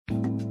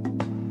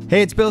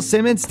Hey, it's Bill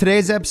Simmons.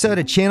 Today's episode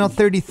of Channel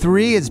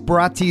 33 is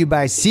brought to you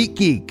by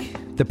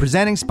SeatGeek, the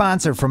presenting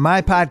sponsor for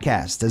my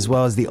podcast, as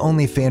well as the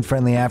only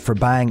fan-friendly app for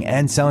buying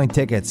and selling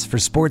tickets for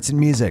sports and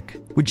music.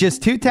 With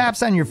just 2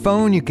 taps on your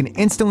phone, you can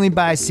instantly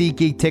buy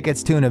SeatGeek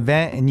tickets to an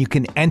event, and you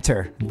can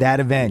enter that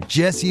event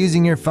just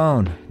using your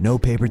phone. No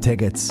paper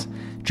tickets.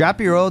 Drop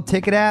your old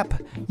ticket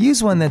app.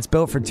 Use one that's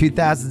built for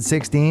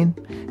 2016.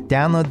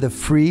 Download the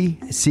free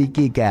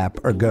SeatGeek app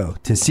or go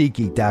to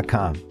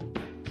SeatGeek.com.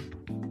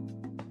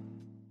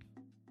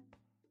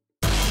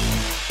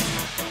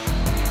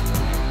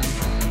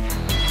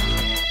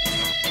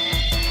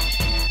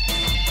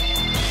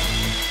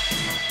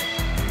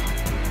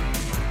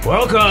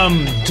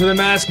 Welcome to the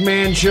Masked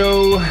Man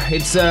Show.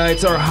 It's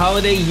our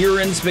holiday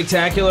year-end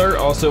spectacular,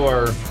 also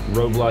our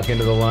Roadblock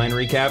Into the Line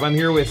recap. I'm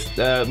here with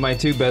my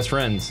 2 best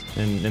friends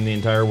in the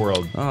entire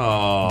world.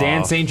 Aww.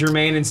 Dan St.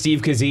 Germain and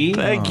Steve Kazee.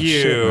 Thank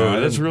you.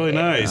 Shit, that's really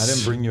nice. I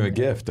didn't bring you a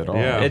gift at all.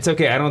 Yeah. It's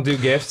okay, I don't do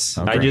gifts.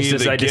 I bringing just you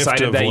the gift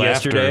decided of that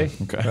laughter. yesterday.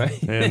 Okay.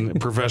 And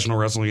professional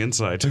wrestling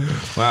insight.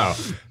 Wow.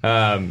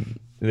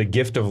 The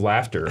gift of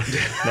laughter.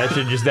 That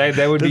should just that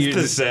would be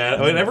That's the sad.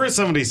 Whenever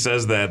somebody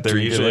says that, they're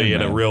Drink it usually in,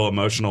 at a man. real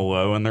emotional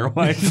low in their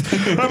life.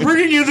 I'm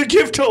bringing you the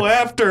gift of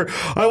laughter.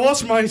 I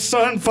lost my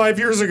son 5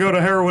 years ago to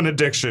heroin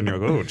addiction. You're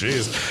like, oh,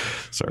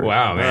 jeez. Sorry.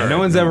 Wow, man. All right. No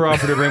one's ever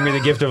offered to bring me the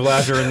gift of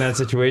laughter in that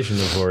situation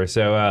before.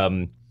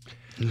 So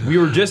we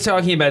were just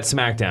talking about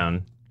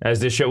SmackDown as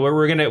this show.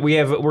 We're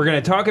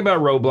gonna talk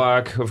about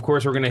Roadblock. Of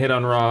course, we're gonna hit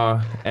on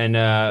Raw, and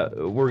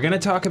we're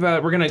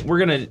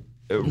gonna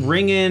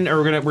ring in,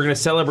 or we're gonna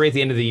celebrate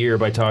the end of the year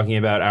by talking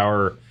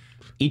about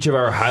each of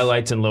our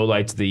highlights and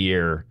lowlights of the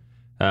year.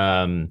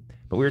 But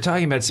we were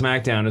talking about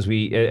SmackDown as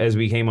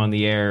we came on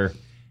the air,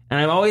 and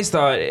I've always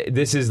thought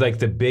this is like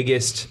the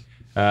biggest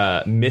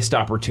missed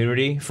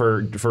opportunity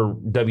for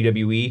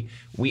WWE.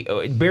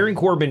 Baron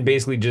Corbin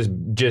basically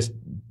just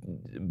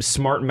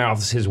smart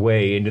mouths his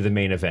way into the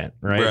main event,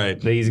 right? Right.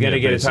 That he's gonna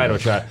get a title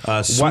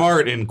shot.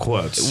 Smart in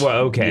quotes.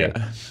 Well, okay,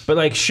 but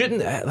like,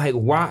 shouldn't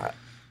why?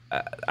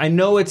 I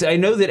know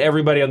that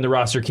everybody on the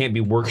roster can't be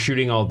work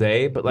shooting all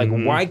day, but like,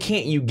 why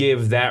can't you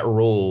give that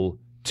role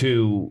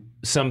to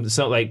some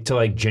like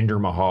Jinder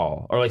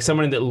Mahal, or like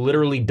someone that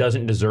literally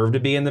doesn't deserve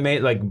to be in the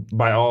main, like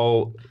by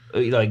all,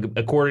 like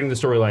according to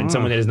the storyline,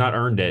 someone that has not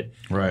earned it.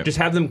 Right. Just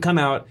have them come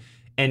out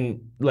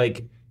and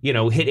like, you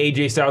know, hit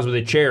AJ Styles with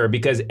a chair,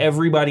 because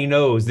everybody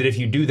knows that if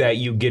you do that,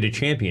 you get a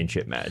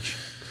championship match.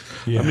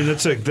 Yeah. I mean,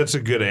 that's a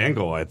good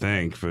angle, I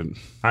think. But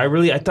I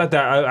thought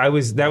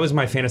that that was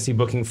my fantasy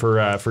booking for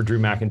Drew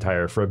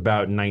McIntyre for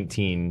about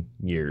 19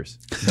 years.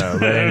 So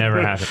but it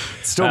never happened.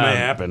 still may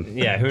happen.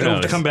 Yeah, who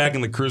He'll knows? come back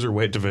in the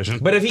cruiserweight division.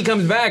 But if he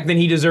comes back, then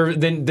he deserves.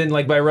 Then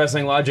like by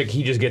wrestling logic,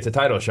 he just gets a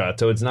title shot.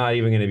 So it's not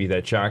even going to be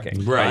that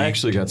shocking. Right. I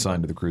actually got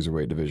signed to the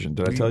Cruiserweight division.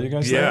 Did I tell you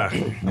guys Yeah. that?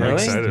 I'm Really?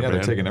 excited, Yeah, they're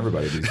man. taking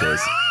everybody these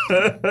days.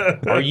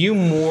 Are you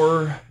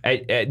more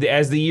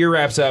as the year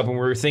wraps up and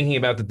we're thinking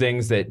about the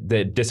things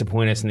that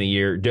disappoint us in the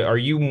year? Are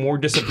you more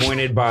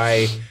disappointed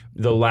by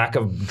the lack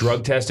of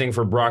drug testing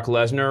for Brock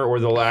Lesnar, or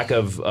the lack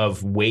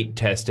of weight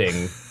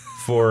testing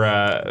for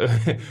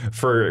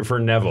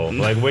Neville?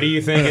 Like, what do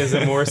you think is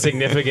a more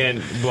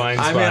significant blind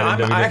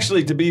spot? I'm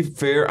actually, to be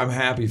fair, I'm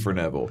happy for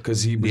Neville,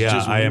 because he was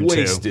just I am too.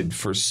 wasted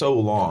for so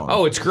long.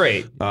 Oh, it's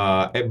great.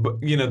 But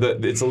you know,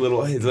 it's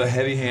a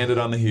heavy-handed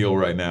on the heel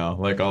right now.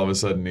 Like, all of a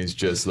sudden he's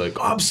just like,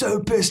 I'm so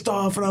pissed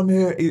off and I'm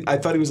here. I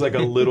thought he was like a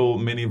little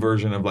mini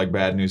version of like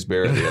Bad News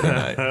Barrett the other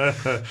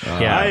night.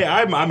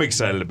 Yeah. I'm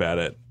excited about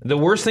it. The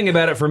worst thing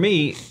about it for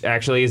me,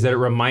 actually, is that it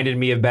reminded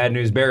me of Bad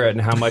News Barrett and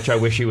how much I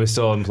wish he was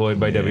still employed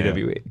by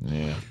WWE.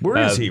 Yeah. Where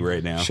is he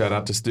right now? Shout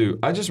out to Stu.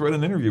 I just read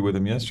an interview with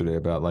him yesterday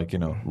about, like, you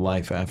know,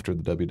 life after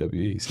the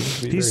WWE. Seems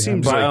to be very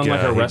seems happy. By on like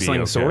he'd a be wrestling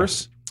okay.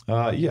 source.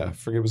 Yeah, I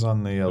forget, it was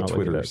on the look it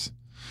Twitters.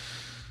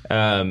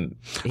 I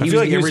feel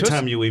like every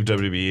time you leave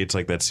WWE, it's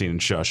like that scene in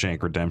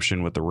Shawshank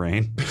Redemption with the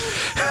rain.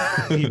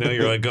 You know,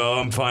 you're like, oh,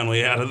 I'm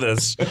finally out of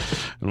this.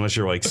 Unless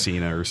you're like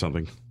Cena or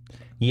something.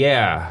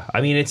 Yeah,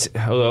 I mean it's Justin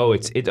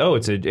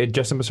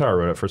Bassara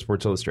wrote it for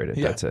Sports Illustrated.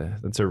 Yeah.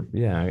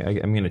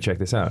 I'm gonna check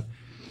this out.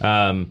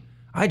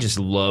 I just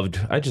loved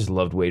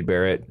Wade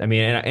Barrett. I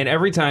mean, and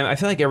every time, I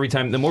feel like every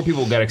time, the more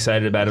people got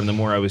excited about him, the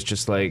more I was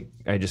just like,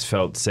 I just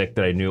felt sick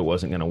that I knew it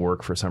wasn't gonna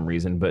work for some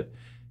reason. But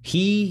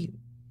he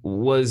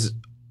was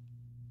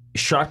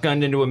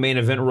shotgunned into a main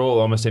event role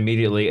almost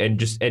immediately, and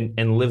just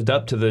and lived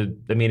up to the.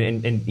 I mean,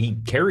 and he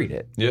carried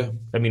it. Yeah.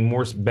 I mean,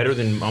 better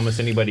than almost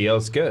anybody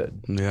else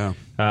could. Yeah.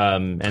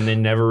 And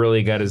then never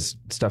really got his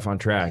stuff on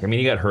track. I mean,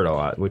 he got hurt a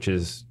lot, which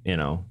is, you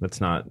know,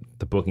 that's not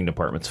the booking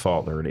department's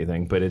fault or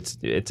anything, but it's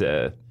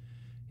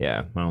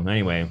yeah. Well,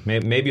 anyway,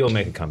 maybe he'll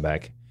make a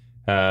comeback.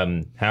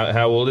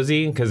 How old is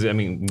he? Because I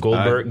mean,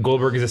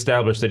 Goldberg has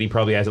established that he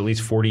probably has at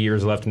least 40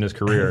 years left in his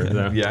career.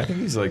 So. Yeah, I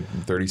think he's like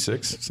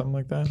 36, something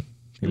like that.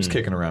 He was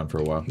kicking around for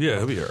a while. Yeah,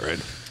 he'll be all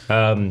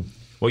right.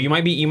 Well, you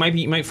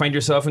might find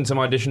yourself in some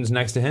auditions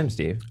next to him,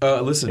 Steve.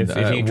 Listen, if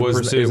he it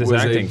was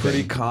acting a pretty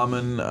thing.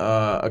 common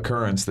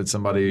occurrence that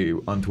somebody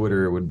on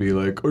Twitter would be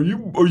like, "Are you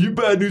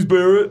Bad News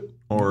Barrett?"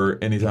 or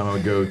anytime I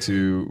would go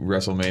to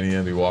WrestleMania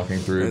and be walking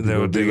through, And they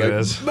would be dig like,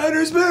 us.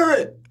 Banner's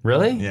Barrett!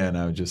 Really? Yeah, and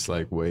I would just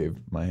like wave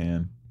my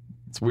hand.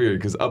 It's weird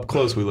because up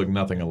close we look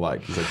nothing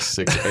alike. He's like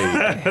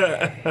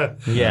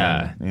 6'8".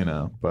 Yeah. You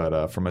know,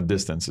 but from a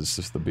distance it's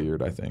just the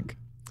beard, I think.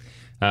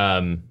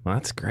 Well,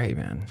 that's great,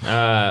 man.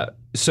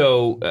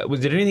 So,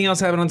 did anything else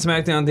happen on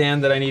SmackDown,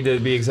 Dan, that I need to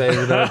be excited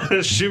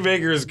about?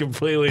 Shoemaker is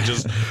completely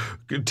just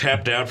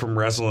tapped out from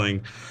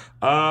wrestling.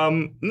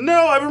 No,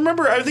 I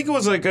remember. I think it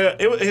was like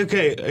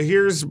okay.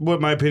 Here's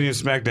what my opinion of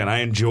SmackDown.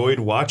 I enjoyed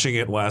watching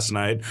it last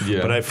night,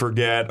 but I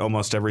forget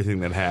almost everything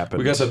that happened.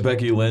 We got the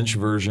Becky Lynch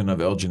version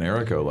of El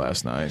Generico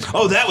last night.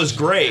 Oh, that was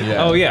great.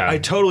 Yeah. Oh, yeah. I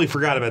totally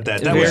forgot about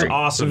that. That was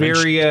awesome.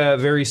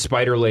 Very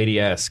Spider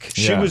Lady-esque.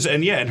 She was,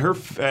 and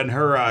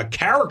her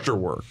character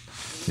work.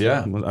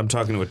 Yeah, I'm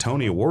talking to a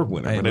Tony Award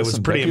winner, Hey, but it was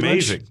listen, pretty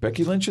amazing.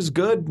 Becky Lynch is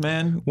good,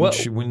 man. Well-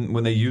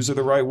 When they use her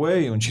the right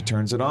way, when she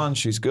turns it on,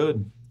 she's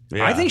good.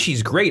 Yeah. I think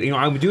she's great. You know,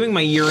 I'm doing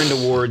my year-end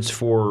awards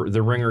for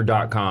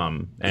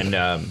TheRinger.com,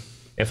 and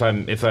if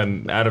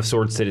I'm out of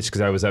sorts, it's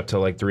because I was up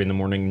till like 3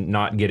 a.m.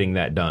 not getting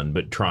that done,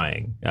 but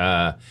trying.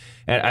 And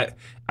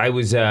I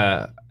was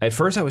at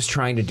first I was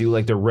trying to do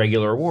like the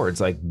regular awards,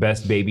 like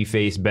best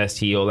babyface, best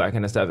heel, that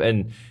kind of stuff.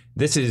 And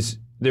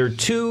there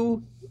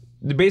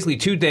are basically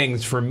two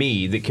things for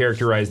me that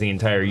characterize the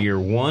entire year.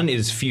 One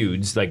is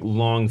feuds, like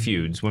long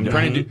feuds. When I'm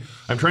trying to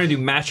do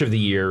match of the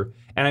year.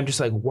 And I'm just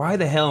like, why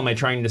the hell am I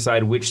trying to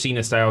decide which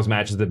Cena Styles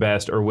match is the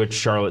best or which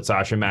Charlotte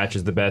Sasha match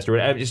is the best? Or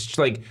whatever. It's just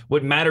like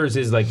what matters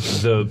is like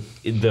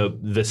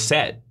the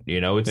set.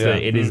 You know, it's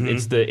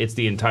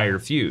the entire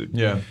feud.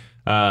 Yeah.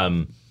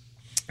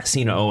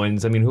 Cena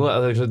Owens. I mean,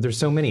 there's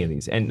so many of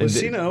these. And was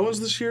Cena Owens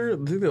this year? I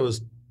think that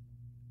was.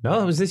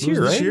 No, it was this year,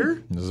 right? This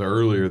year? This was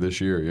earlier this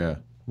year. Yeah.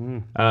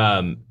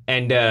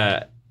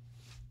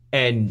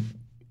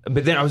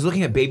 But then I was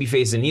looking at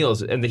babyface and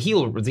heels, and the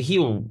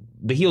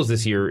heels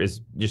this year is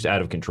just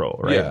out of control,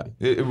 right? Yeah,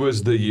 it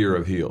was the year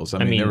of heels.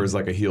 I mean, there was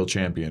like a heel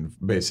champion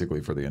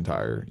basically for the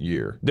entire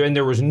year. And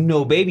there was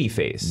no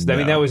babyface. No. I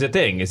mean, that was the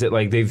thing. Is it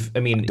like I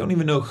don't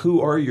even know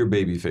who are your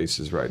baby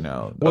faces right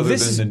now, Well, other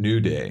than the New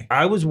Day.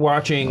 I was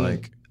watching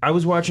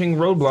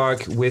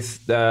Roadblock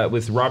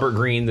with Robert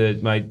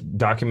Greene, my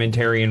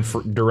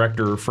documentarian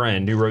director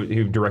friend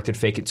who directed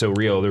Fake It So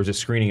Real. There was a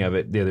screening of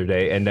it the other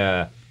day,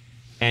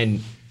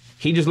 and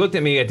he just looked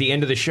at me at the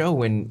end of the show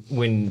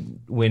when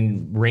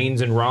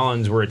Reigns and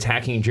Rollins were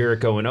attacking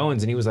Jericho and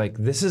Owens, and he was like,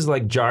 "This is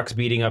like jocks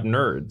beating up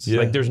nerds. Yeah.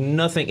 Like, there's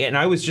nothing." And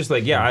I was just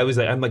like,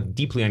 I'm like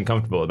deeply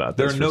uncomfortable about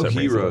There this. are no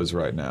heroes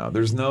right now.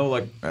 There's no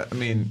like. I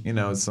mean, you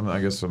know,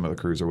 I guess some of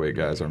the cruiserweight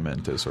guys are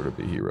meant to sort of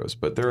be heroes,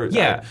 but there's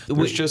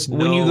just no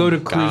when you go to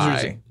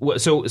guy.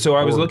 cruisers. So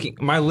I was looking.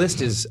 My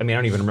list is. I mean, I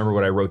don't even remember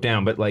what I wrote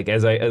down, but like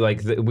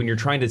when you're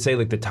trying to say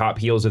like the top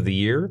heels of the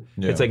year,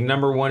 it's like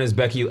number one is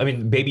Becky. I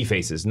mean, baby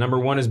faces. Number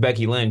one is Becky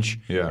Lynch,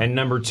 and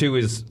number two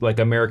is like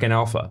American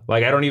Alpha.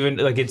 Like I don't even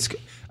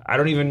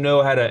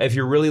know how to. If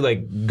you're really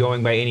like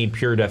going by any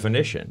pure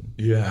definition.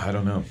 Yeah, I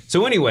don't know.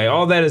 So anyway,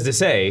 all that is to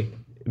say,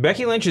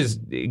 Becky Lynch is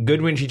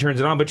good when she turns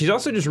it on, but she's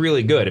also just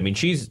really good. I mean,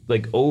 she's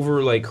like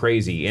over like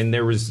crazy, and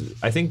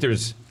I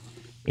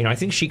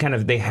think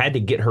they had to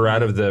get her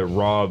out of the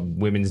Raw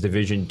women's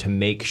division to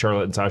make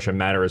Charlotte and Sasha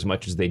matter as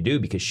much as they do,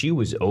 because she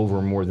was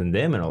over more than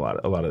them in a lot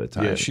of the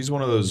time. Yeah, she's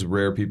one of those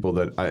rare people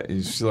that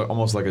she's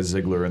almost like a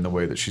Ziggler in the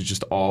way that she's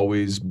just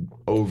always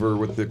over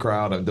with the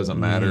crowd. It doesn't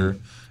matter.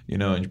 You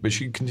know, but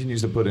she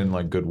continues to put in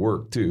like good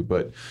work too.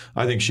 But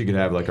I think she could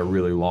have like a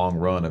really long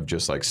run of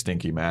just like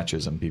stinky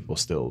matches, and people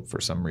still,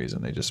 for some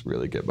reason, they just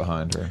really get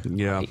behind her.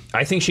 Yeah,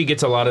 I think she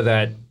gets a lot of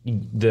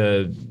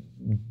the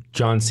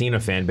John Cena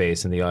fan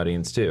base in the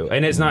audience too,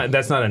 and that's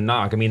not a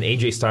knock. I mean,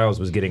 AJ Styles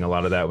was getting a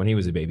lot of that when he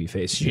was a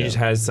babyface. She just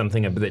has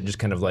something that just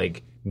kind of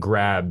like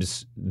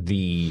grabs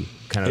the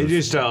kind of.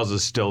 AJ Styles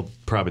is still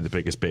probably the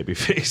biggest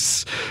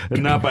babyface,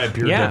 and not by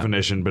pure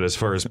definition, but as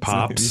far as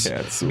pops.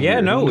 It's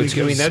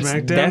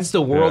that's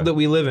the world that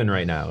we live in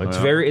right now. It's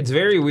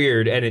very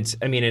weird, and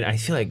and I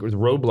feel like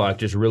Roadblock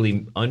just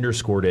really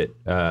underscored it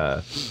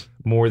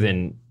more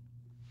than.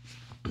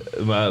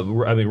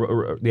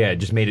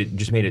 Just made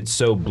it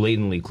so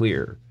blatantly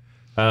clear.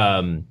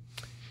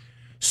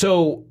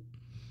 So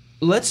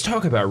let's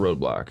talk about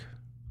Roadblock.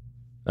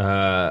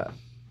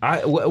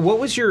 What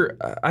was your?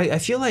 I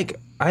feel like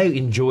I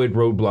enjoyed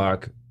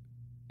Roadblock,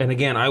 and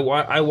again, I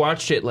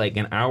watched it like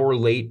an hour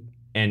late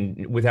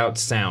and without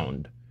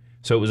sound,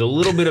 so it was a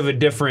little bit of a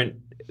different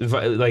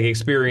like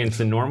experience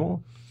than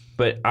normal.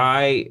 But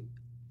I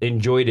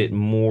enjoyed it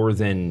more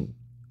than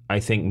I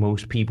think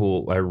most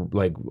people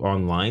like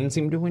online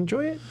seem to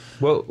enjoy it.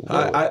 Well,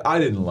 I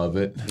didn't love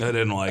it. I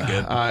didn't like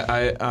it.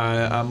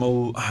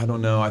 I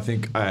don't know. I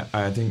think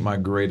my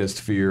greatest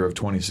fear of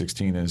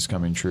 2016 is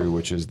coming true,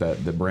 which is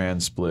that the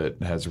brand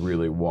split has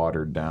really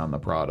watered down the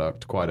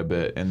product quite a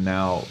bit, and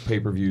now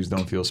pay-per-views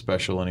don't feel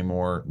special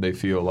anymore. They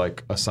feel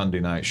like a Sunday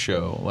night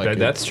show. Like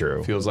that's true.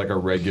 It feels like a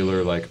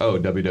regular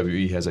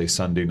WWE has a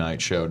Sunday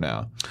night show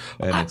now.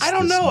 And I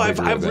don't know.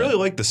 I've really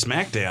liked the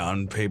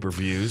SmackDown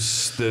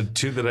pay-per-views, the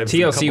two that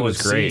TLC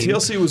was great.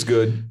 TLC was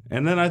good.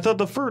 And then I thought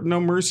the first No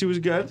Mercy was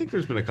good. I think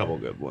there's been a couple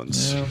good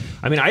ones. Yeah.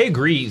 I mean, I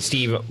agree,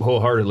 Steve,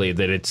 wholeheartedly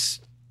that it's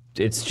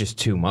just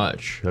too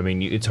much. I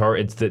mean, it's hard.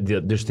 It's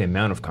just the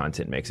amount of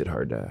content makes it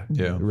hard to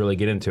really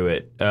get into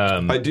it.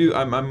 I do.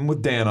 I'm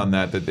with Dan on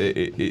that.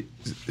 That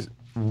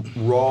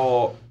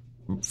Raw,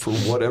 for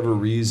whatever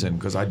reason,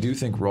 because I do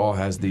think Raw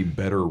has the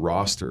better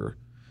roster,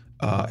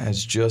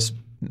 has just.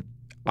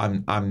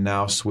 I'm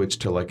now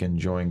switched to like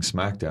enjoying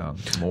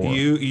SmackDown more.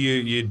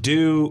 You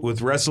do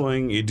with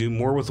wrestling. You do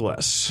more with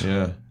less.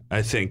 Yeah.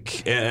 I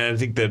think, and I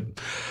think that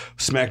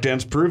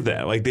SmackDown's proved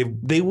that. Like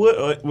they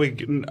would.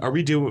 Are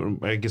we doing?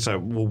 I guess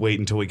we'll wait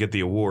until we get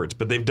the awards.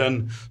 But they've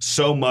done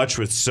so much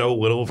with so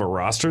little of a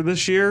roster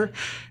this year.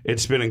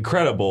 It's been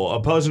incredible.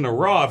 Opposing to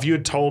Raw, if you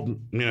had told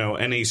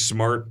any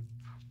smart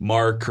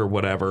mark or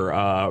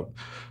whatever.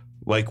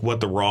 Like what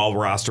the Raw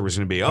roster was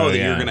going to be.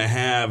 You're going to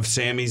have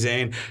Sami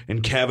Zayn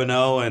and Kevin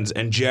Owens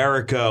and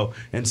Jericho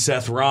and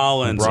Seth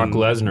Rollins. Brock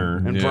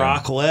Lesnar. And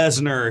Brock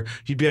Lesnar.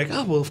 You'd be like,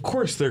 oh, well, of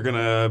course they're going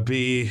to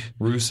be...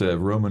 Rusev,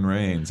 Roman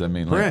Reigns. I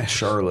mean, like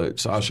Charlotte,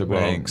 Sasha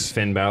Banks.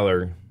 Finn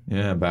Balor.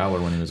 Yeah, Balor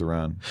when he was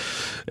around.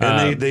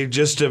 And they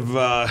just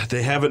have...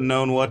 they haven't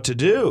known what to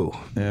do.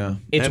 Yeah.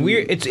 It's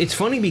weird. It's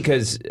funny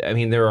because, I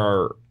mean, there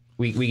are...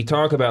 We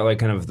talk about like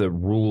kind of the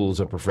rules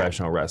of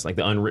professional wrestling, like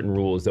the unwritten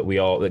rules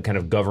that kind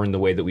of govern the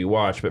way that we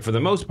watch. But for the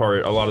most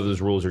part, a lot of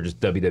those rules are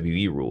just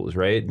WWE rules,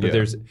 right? But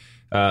there's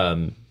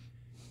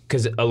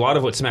because a lot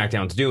of what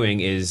SmackDown's doing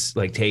is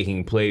like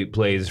taking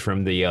plays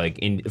from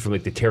the from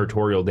the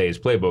Territorial Days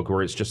playbook,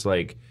 where it's just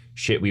like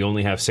shit. We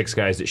only have 6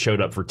 guys that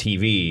showed up for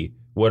TV.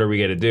 What are we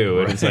gonna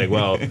do? And it's like,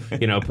 well,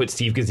 put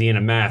Steve Kazee in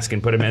a mask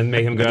and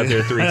make him go out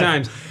there 3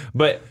 times.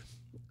 But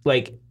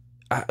like.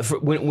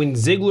 When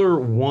Ziggler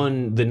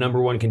won the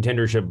 #1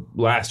 contendership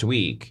last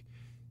week,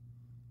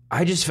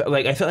 I felt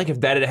like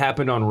if that had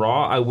happened on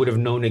Raw, I would have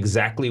known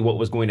exactly what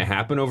was going to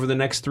happen over the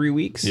next 3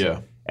 weeks. Yeah.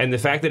 And the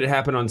fact that it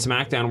happened on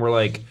SmackDown, we're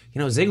like,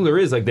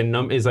 Ziggler is like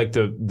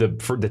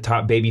the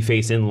top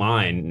babyface in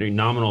line,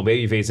 nominal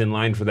babyface in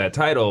line for that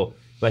title.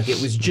 Like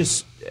it was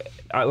just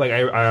I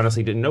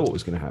honestly didn't know what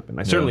was going to happen.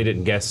 I certainly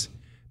didn't guess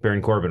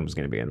Baron Corbin was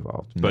going to be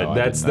involved. But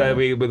that's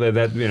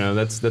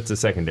a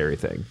secondary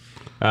thing.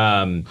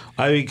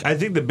 I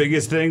think the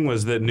biggest thing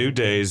was that New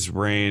Day's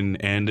reign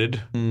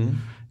ended,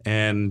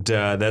 and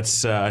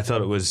that's I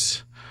thought it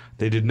was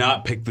they did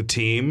not pick the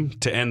team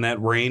to end that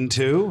reign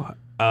too.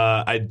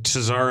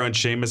 Cesaro and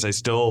Sheamus, I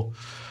still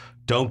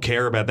don't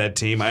care about that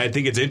team. I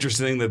think it's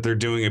interesting that they're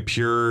doing a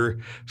pure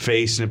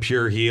face and a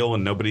pure heel,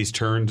 and nobody's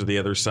turned to the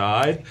other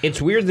side.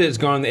 It's weird that it's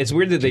gone. It's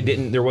weird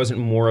that there wasn't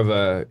more of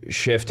a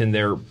shift in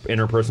their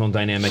interpersonal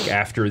dynamic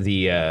after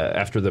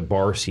the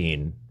bar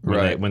scene.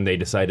 When they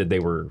decided they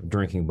were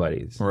drinking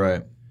buddies.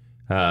 Right.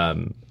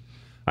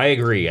 I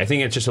agree. I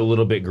think it's just a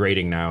little bit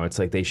grating now. It's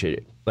like they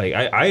should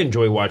I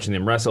enjoy watching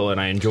them wrestle,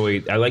 and I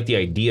like the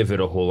idea of it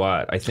a whole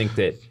lot. I think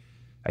that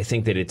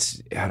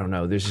it's I don't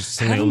know. There's just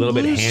something a little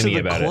bit hammy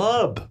about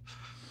it.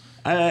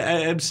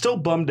 I'm still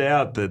bummed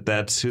out that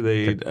that's who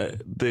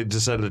they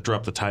decided to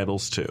drop the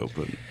titles to.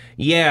 But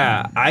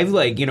yeah, I've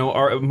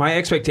my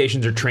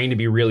expectations are trained to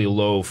be really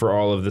low for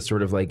all of the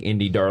sort of like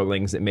indie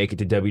darlings that make it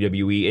to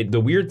WWE. The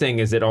weird thing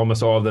is that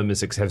almost all of them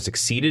have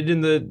succeeded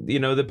in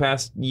the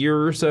past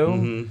year or so.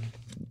 Mm-hmm.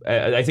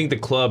 I think the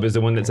club is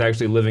the one that's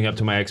actually living up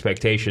to my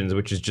expectations,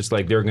 which is just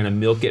like they're going to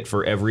milk it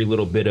for every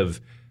little bit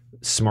of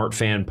smart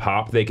fan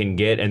pop they can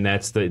get, and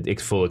that's the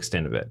full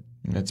extent of it.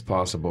 It's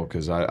possible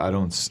because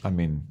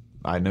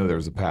I know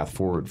there's a path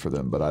forward for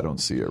them, but I don't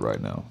see it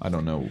right now. I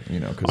don't know,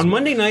 Cause on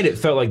Monday night, it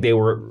felt like they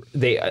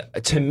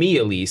to me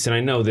at least, and I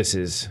know this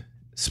is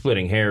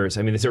splitting hairs.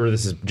 I mean, this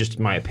is just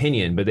my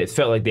opinion, but it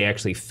felt like they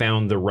actually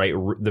found the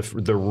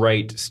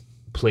right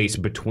place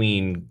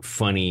between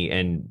funny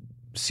and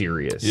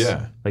serious.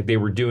 Yeah, like they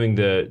were doing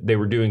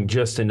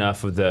just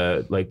enough of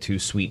the like too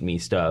sweet me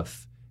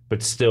stuff,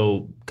 but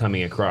still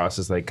coming across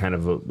as like kind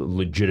of a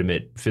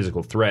legitimate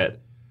physical threat.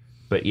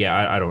 But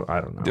yeah, I don't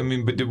know. I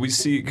mean, but did we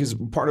see? Because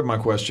part of my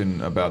question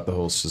about the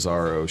whole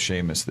Cesaro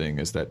Sheamus thing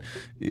is that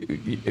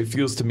it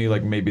feels to me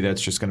like maybe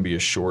that's just going to be a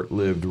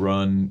short-lived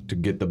run to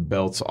get the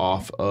belts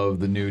off of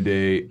the New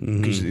Day.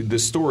 Because the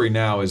story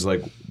now is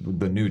like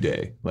the New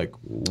Day. Like,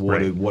 what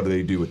do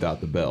they do without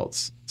the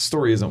belts? The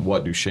story isn't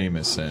what do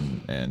Sheamus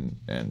and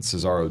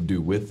Cesaro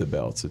do with the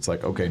belts. It's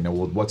like, okay, now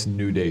what's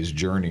New Day's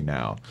journey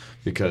now?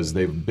 Because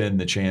they've been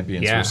the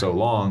champions for so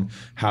long.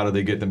 How do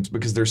they get them?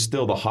 Because they're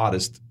still the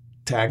hottest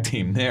tag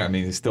team there. I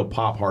mean, they still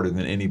pop harder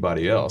than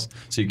anybody else.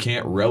 So you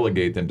can't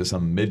relegate them to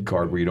some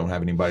mid-card where you don't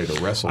have anybody to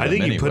wrestle them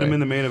you put them in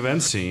the main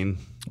event scene.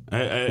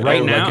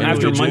 Right now,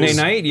 after Monday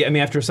night? Yeah, I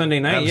mean, after Sunday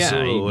night,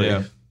 absolutely.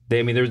 Yeah.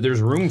 There's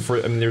room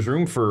for...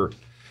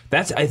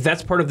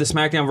 That's part of the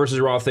SmackDown versus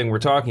Raw thing we're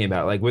talking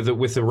about. Like, with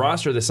the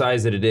roster the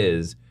size that it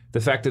is,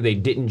 the fact that they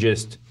didn't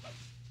just...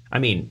 I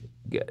mean...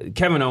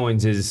 Kevin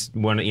Owens is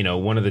one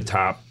of the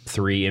top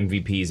 3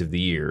 MVPs of the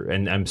year,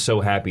 and I'm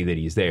so happy that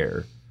he's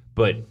there.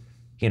 But...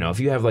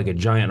 if you have like a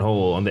giant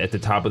hole at the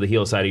top of the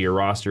heel side of your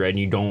roster and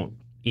you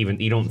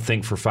don't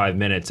think for 5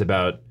 minutes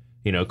about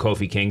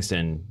Kofi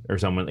Kingston or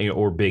someone,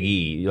 or Big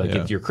E.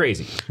 You're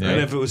crazy. Yeah.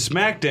 And if it was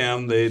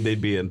SmackDown,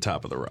 they'd be on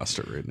top of the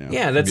roster right now.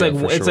 Yeah, it's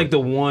like the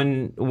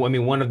one. I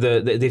mean, one of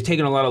they've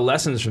taken a lot of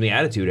lessons from the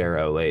Attitude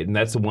Era, and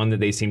that's the one that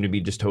they seem to be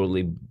just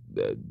totally,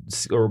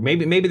 or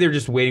maybe they're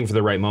just waiting for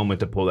the right moment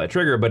to pull that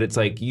trigger. But it's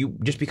like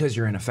just because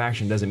you're in a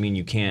faction doesn't mean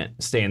you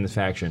can't stay in the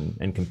faction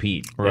and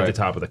compete at the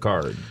top of the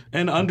card.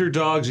 And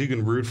underdogs you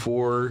can root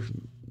for.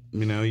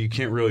 You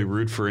can't really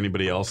root for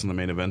anybody else in the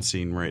main event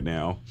scene right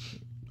now.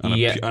 On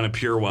a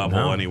pure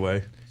wobble,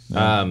 anyway.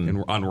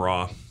 On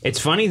Raw. It's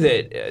funny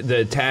that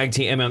the tag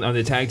team on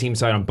the tag team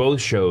side on both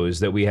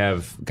shows that we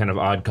have kind of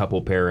odd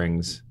couple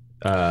pairings.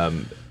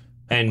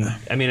 And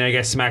I mean, I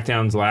guess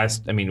SmackDown's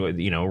last. I mean,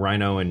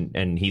 Rhino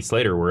and Heath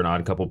Slater were an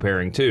odd couple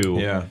pairing too.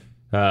 Yeah.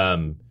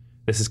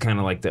 This is kind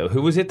of like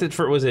who was it that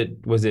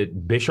was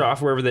it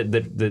Bischoff, whoever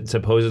that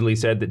supposedly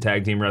said that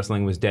tag team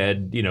wrestling was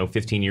dead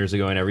 15 years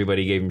ago, and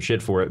everybody gave him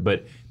shit for it.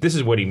 But this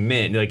is what he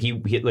meant. Like he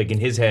like in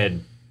his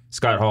head,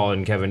 Scott Hall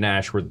and Kevin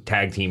Nash were the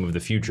tag team of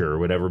the future or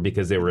whatever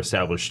because they were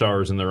established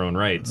stars in their own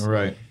rights.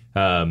 Right.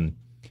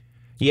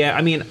 Yeah,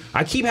 I mean,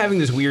 I keep having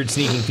this weird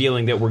sneaking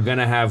feeling that we're going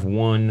to have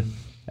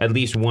at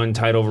least one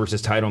title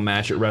versus title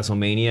match at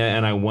WrestleMania,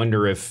 and I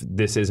wonder if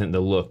this isn't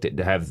the look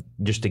to have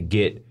just to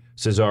get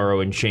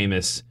Cesaro and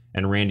Sheamus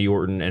and Randy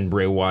Orton and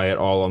Bray Wyatt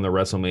all on the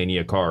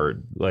WrestleMania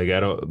card. But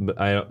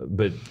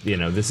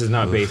this is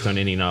not based on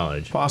any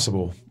knowledge.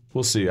 Possible.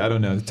 We'll see. I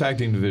don't know. The tag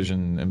team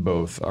division in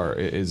both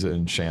is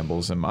in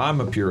shambles, and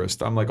I'm a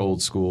purist. I'm like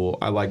old school.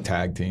 I like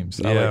tag teams.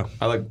 Yeah.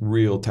 I like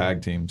real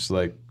tag teams.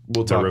 Like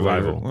we'll talk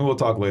Revival. later. We'll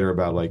talk later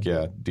about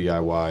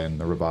DIY and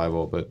the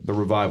Revival, but the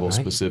Revival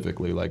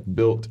specifically, like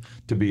built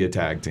to be a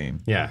tag team.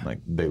 Yeah. Like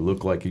they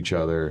look like each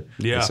other.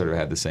 Yeah. They sort of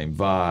had the same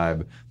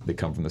vibe. They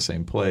come from the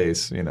same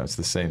place. It's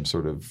the same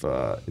sort of.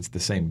 It's the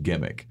same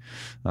gimmick.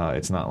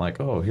 It's not like,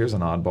 oh, here's an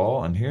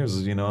oddball and here's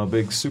a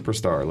big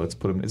superstar. Let's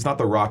put him. It's not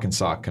the rock and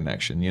sock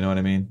connection. You know what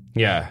I mean?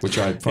 Yeah. Which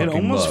I fucking it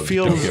almost love.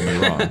 Feels, don't get me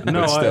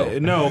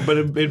wrong. But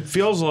it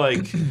feels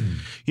like,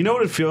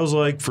 what it feels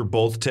like for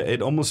both.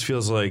 It almost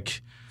feels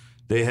like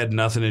they had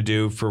nothing to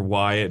do for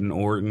Wyatt and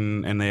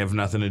Orton, and they have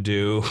nothing to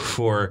do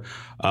for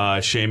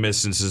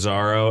Sheamus and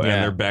Cesaro, and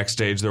they're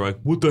backstage. They're like,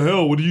 what the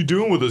hell? What are you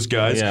doing with us,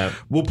 guys? Yeah.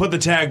 We'll put the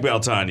tag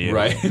belts on you.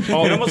 Right. It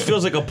almost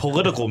feels like a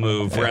political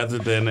move rather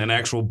than an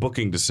actual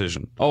booking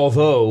decision.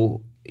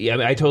 Although,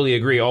 I totally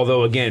agree.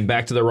 Although, again,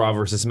 back to the Raw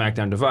versus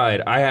SmackDown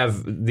divide, I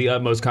have the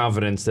utmost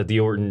confidence that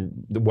the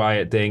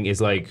Orton-Wyatt thing is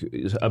like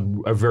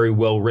a very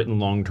well-written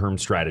long-term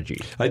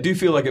strategy. I do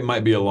feel like it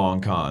might be a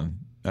long con.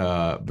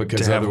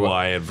 Because to have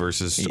Wyatt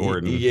versus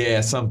Orton.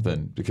 Yeah,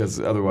 something. Because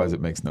otherwise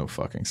it makes no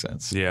fucking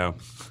sense. Yeah.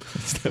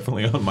 It's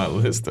definitely on my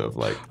list of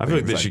I feel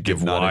like they should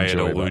give Wyatt a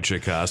lucha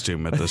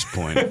costume at this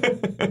point.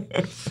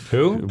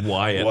 Who?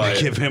 Wyatt.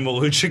 Give him a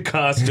lucha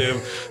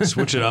costume.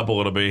 Switch it up a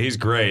little bit. He's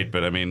great,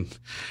 but I mean,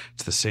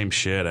 it's the same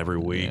shit every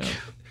week.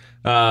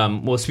 Yeah.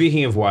 Well,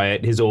 speaking of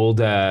Wyatt, his old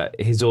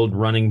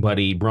running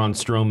buddy Braun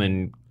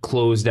Strowman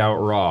closed out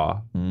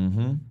Raw.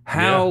 Mm-hmm.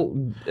 How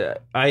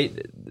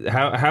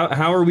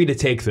are we to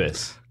take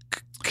this?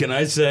 Can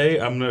I say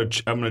I'm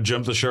gonna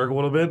jump the shark a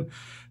little bit?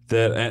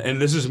 And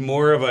this is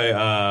more of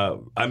a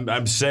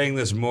I'm saying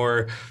this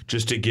more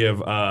just to give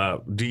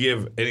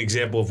an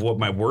example of what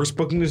my worst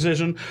booking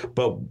decision,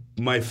 but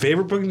my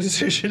favorite booking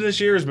decision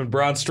this year has been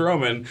Braun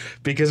Strowman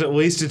because at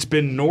least it's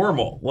been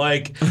normal.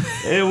 Like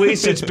at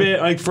least it's been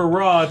like for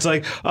Raw, it's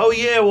like, oh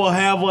yeah, we'll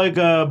have like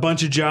a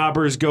bunch of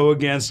jobbers go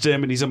against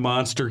him and he's a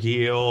monster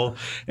heel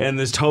and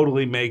this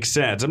totally makes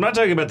sense. I'm not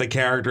talking about the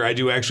character. I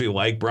do actually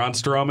like Braun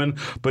Strowman,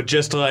 but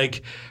just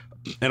like.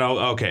 And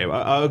I'll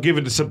give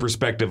it some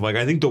perspective. Like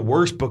I think the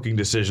worst booking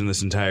decision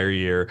this entire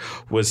year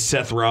was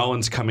Seth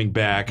Rollins coming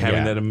back,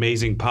 having that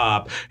amazing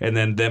pop, and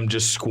then them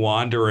just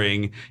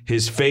squandering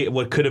his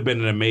what could have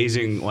been an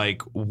amazing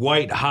like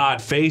white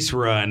hot face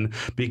run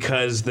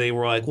because they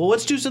were like, well,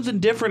 let's do something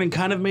different and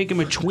kind of make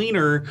him a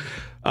tweener,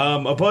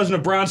 opposed to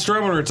Braun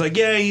Strowman, where it's like,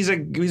 yeah, he's a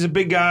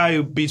big guy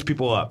who beats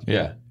people up.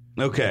 Yeah.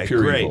 Okay,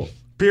 Pure great. Evil.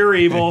 Pure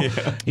evil.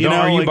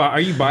 Are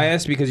you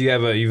biased because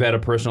you've had a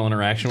personal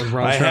interaction with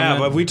Braun Strowman? I have.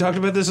 Have we talked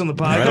about this on the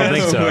podcast? I don't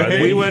think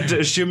so. We went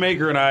to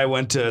Shoemaker and I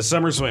went to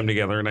SummerSlam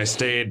together, and I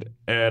stayed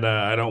at.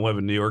 I don't live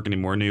in New York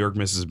anymore. New York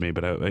misses me,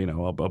 but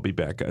I'll be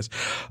back, guys.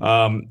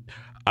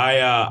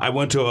 I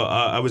went to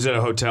I was at a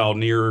hotel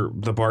near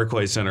the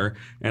Barclays Center,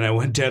 and I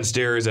went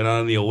downstairs, and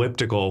on the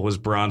elliptical was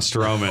Braun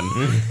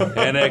Strowman,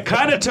 and it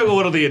kind of took a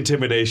little of the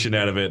intimidation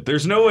out of it.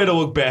 There's no way to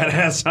look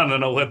badass on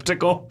an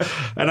elliptical,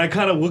 and I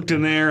kind of looked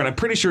in there, and I'm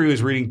pretty sure he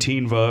was reading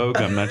Teen Vogue.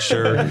 I'm not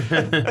sure,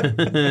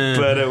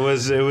 but it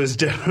was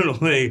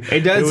definitely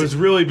it was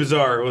really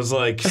bizarre. It was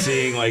like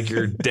seeing like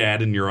your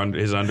dad in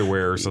his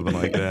underwear or something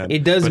like that.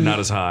 It does, but not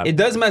as hot. It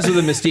does mess with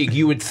the mystique.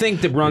 You would think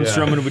that Braun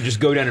Strowman would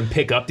just go down and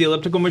pick up the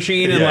elliptical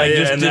machine.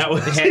 That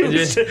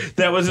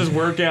was his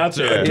workout.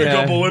 So I pick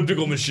up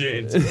elliptical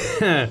machines.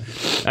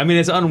 I mean,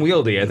 it's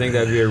unwieldy. I think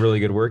that'd be a really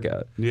good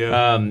workout.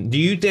 Yeah. Do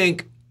you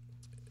think?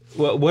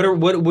 What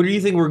do you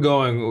think we're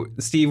going,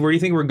 Steve? Where do you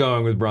think we're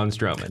going with Braun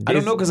Strowman? I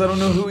don't know because I don't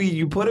know who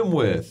you put him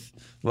with.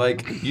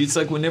 Like, it's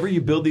like whenever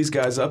you build these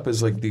guys up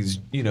as like these,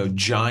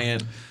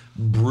 giant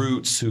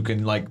brutes who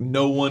can, like,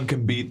 no one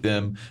can beat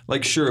them.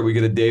 Like, sure, we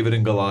get a David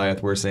and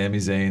Goliath where Sami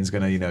Zayn's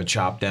going to,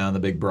 chop down the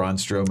big Braun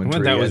Strowman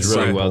tree. That was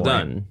really well point.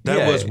 done.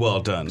 That was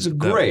well done. It's a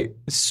great,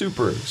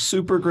 super,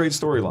 super great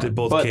storyline.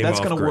 But that's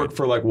going to work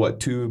for, like, what,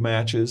 2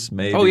 matches,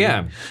 maybe? Oh,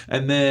 yeah.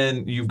 And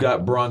then you've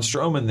got Braun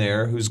Strowman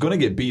there who's going to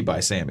get beat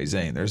by Sami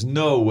Zayn. There's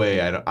no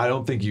way. I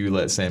don't think you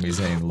let Sami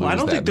Zayn lose I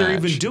don't think they're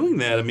match. even doing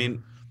that. I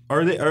mean...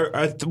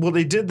 well,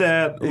 they did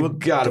that.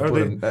 Got to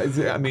put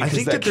them. I mean, I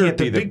think that that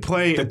the big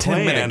plan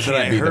that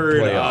I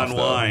heard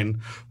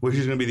online, which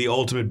is going to be the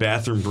ultimate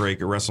bathroom break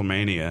at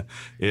WrestleMania,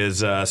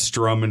 is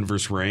Strowman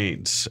versus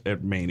Reigns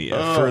at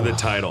Mania for the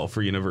title,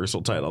 for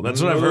Universal title.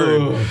 That's what I've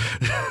heard.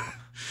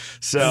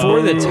 So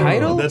For the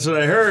title? That's what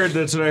I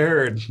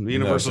heard.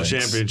 Universal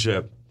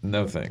Championship.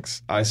 No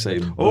thanks. I say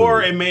boo.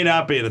 Or it may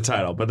not be the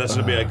title, but that's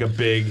going to be like a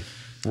big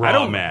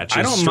Raw match.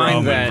 I don't Strowman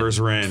mind that. versus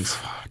Reigns.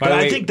 By But the I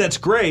way- think that's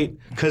great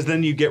because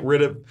then you get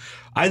rid of.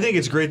 I think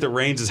it's great that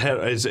Reigns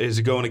is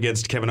going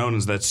against Kevin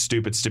Owens, that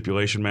stupid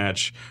stipulation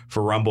match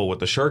for Rumble with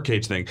the shark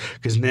cage thing,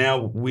 because now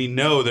we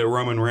know that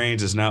Roman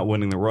Reigns is not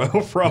winning the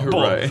Royal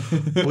Rumble. Right.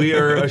 We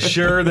are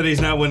assured that he's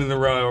not winning the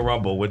Royal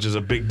Rumble, which is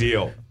a big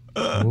deal.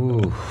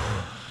 Ooh.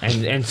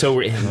 And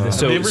so ever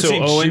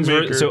seen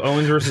Shoemaker?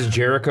 Owens versus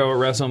Jericho at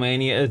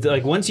WrestleMania. It's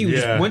like once you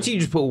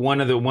just put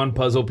one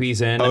puzzle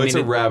piece in. It's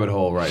a rabbit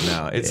hole right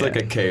now. It's like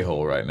a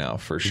K-hole right now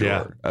for sure.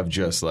 Yeah. Of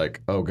just like,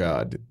 oh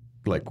God,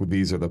 like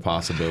these are the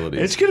possibilities.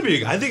 It's gonna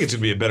be. I think it's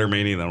gonna be a better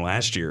Mania than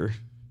last year.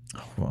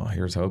 Well,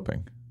 here's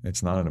hoping.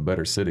 It's not in a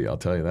better city, I'll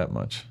tell you that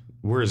much.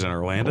 Where is it,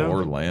 Orlando?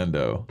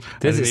 Orlando.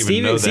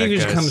 Steve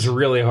just comes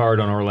really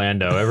hard on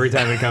Orlando every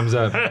time it comes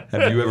up.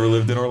 Have you ever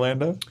lived in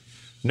Orlando?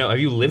 No,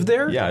 have you lived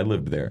there? Yeah, I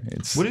lived there.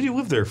 What did you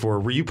live there for?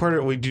 Were you part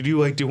of? Did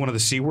you do one of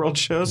the SeaWorld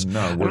shows? No,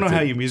 I don't know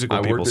how you musical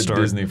people worked start.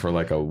 at Disney for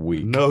like a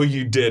week. No,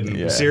 you didn't.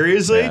 Yeah.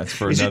 Seriously? Yeah,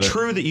 Is it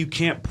true that you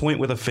can't point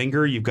with a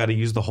finger? You've got to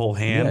use the whole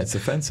hand. Yeah, it's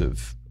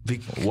offensive.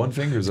 One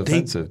finger is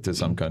offensive to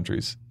some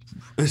countries.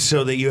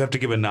 So that you have to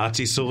give a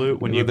Nazi salute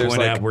when you There's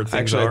point like, out where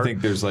things actually, are? I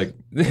think there's like,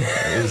 I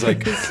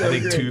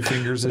think 2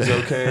 fingers is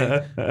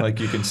okay. Like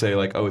you can say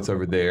like, oh, it's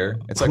over there.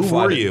 It's like Who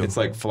were you? It's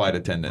like flight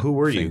attendant. Who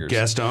were you? fingers.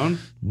 Gaston?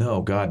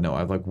 No, God, no.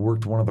 I like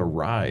worked one of the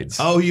rides.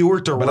 Oh, you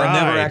worked a But ride.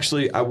 I never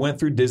actually. I went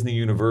through Disney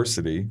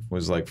University.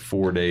 Was like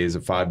 5 days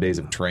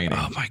of training.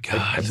 Oh my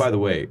God! And by the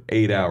way,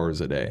 8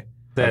 hours a day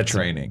of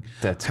training.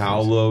 That's how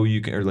crazy. low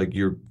you can, or like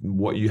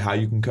how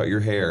you can cut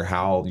your hair,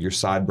 how your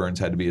sideburns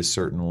had to be a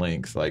certain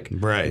length. Like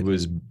Right. It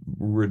was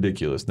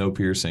ridiculous. No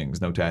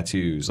piercings, no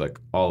tattoos, like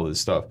all of this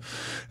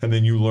stuff. And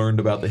then you learned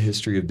about the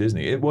history of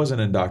Disney. It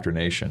wasn't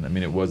indoctrination. I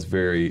mean, it was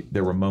very.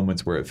 There were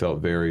moments where it felt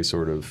very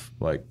sort of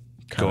like.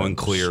 Going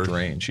clear.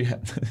 Strange. Yeah,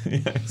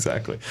 yeah,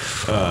 exactly.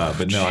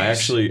 But no, I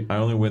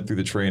only went through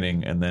the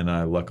training and then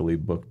I luckily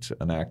booked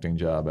an acting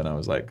job and I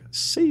was like,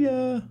 see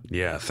ya.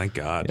 Yeah, thank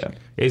God. Yeah.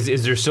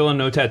 Is there still a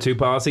no tattoo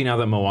policy now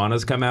that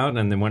Moana's come out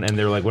and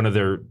they're like one of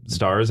their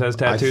stars has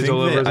tattoos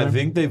all over? I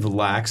think they've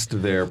laxed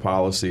their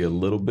policy a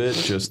little bit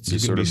just to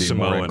sort of be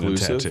more Samoan and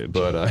inclusive. tattooed.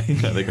 But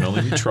they can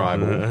only be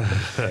tribal.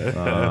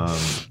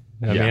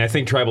 I mean, I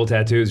think tribal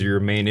tattoos are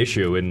your main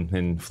issue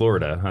in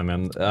Florida. I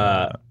mean,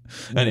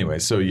 Anyway,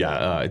 so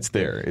yeah, it's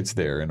there. It's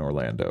there in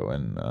Orlando,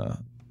 and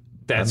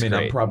that's great.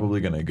 great. I'm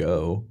probably gonna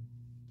go,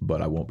 but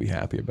I won't be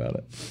happy about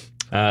it.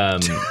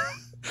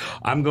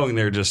 I'm going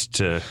there just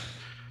to.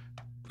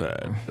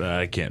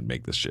 I can't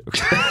make this joke.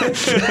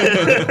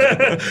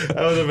 I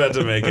was about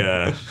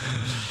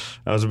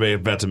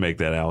to make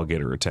that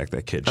alligator attack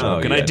that kid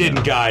joke, and I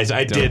didn't, guys.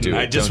 I didn't.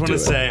 I just want to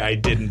say I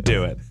didn't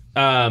do it.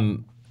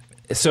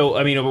 So,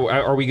 I mean,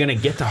 are we going to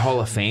get the Hall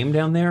of Fame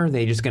down there? Or are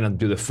they just going to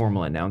do the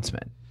formal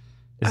announcement?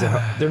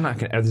 They're not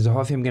going. Is the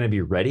Hall of Fame going to be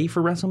ready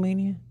for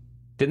WrestleMania?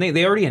 Didn't they?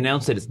 They already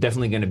announced that it's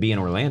definitely going to be in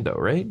Orlando,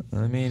 right?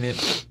 I mean,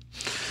 it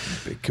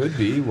could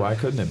be. Why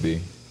couldn't it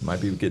be? Might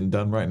be getting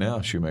done right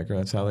now, Shoemaker.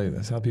 That's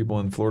how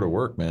people in Florida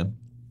work, man.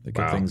 They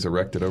get things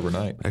erected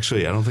overnight.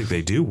 Actually, I don't think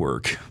they do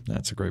work.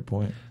 That's a great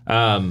point.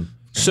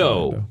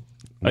 So.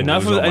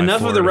 Enough lose all of my the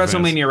Florida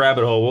WrestleMania fans.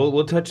 rabbit hole.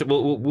 We'll touch.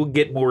 We'll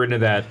get more into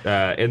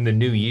that in the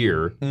new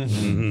year.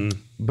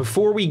 Mm-hmm.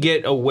 Before we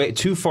get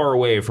too far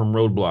away from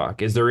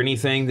Roadblock, is there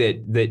anything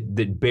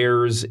that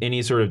bears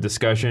any sort of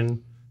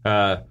discussion?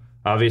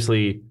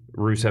 Obviously,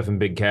 Rusev and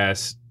Big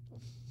Cass.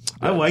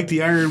 I liked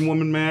the Iron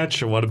Woman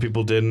match. A lot of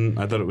people didn't.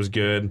 I thought it was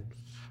good.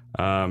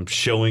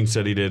 Schilling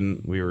said he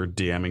didn't. We were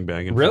DMing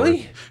back and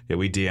Really? forth. Yeah,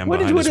 we DM'd What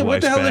behind his the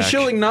wife's hell back. does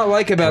Schilling not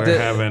like about We're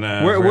this? having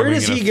Where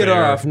does he get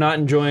affair. off not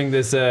enjoying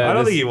this? I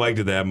don't think he liked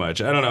it that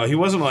much. I don't know. He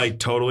wasn't like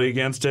totally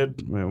against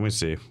it. Let me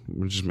see. Let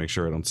me just make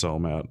sure I don't sell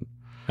him out.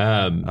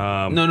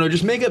 No,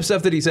 just make up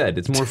stuff that he said.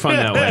 It's more fun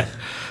that way.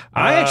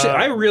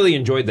 I really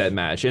enjoyed that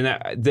match, and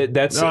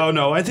that's Oh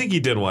no, I think he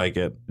did like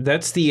it.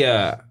 that's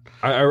the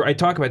I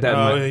talk about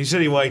that. He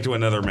said he liked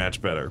another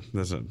match better.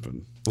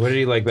 What did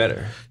he like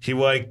better? He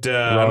liked.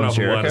 I don't know if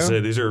I want to say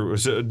these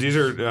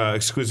are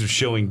exclusive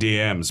shilling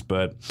DMs,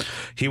 but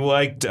he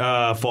liked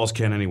Falls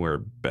Count Anywhere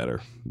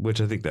better, which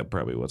I think that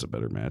probably was a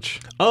better match.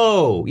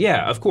 Oh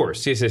yeah, of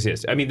course,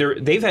 yes. I mean,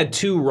 they've had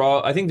two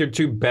Raw. I think their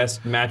two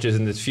best matches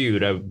in this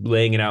feud.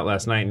 Laying it out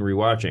last night and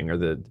rewatching are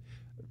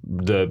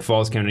the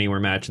Falls Count Anywhere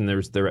match, and they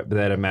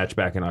had a match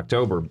back in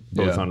October,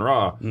 both on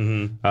Raw.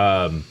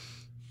 Mm-hmm.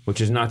 Which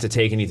is not to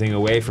take anything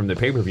away from the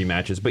pay-per-view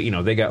matches, but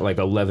they got like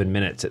 11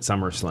 minutes at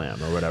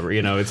SummerSlam or whatever.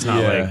 It's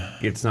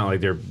not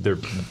like they're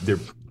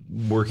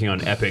working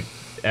on epic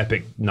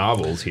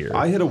novels here.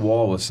 I hit a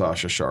wall with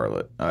Sasha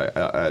Charlotte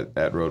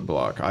at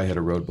Roadblock. I hit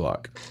a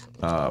roadblock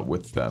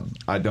with them.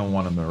 I don't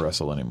want them to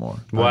wrestle anymore.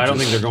 Well, I don't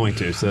think they're going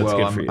to, so that's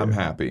good for you. I'm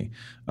happy.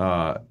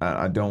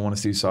 I don't want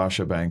to see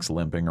Sasha Banks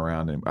limping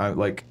around.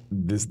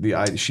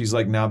 She's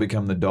like now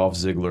become the Dolph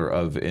Ziggler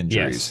of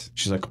injuries. Yes.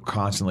 She's like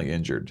constantly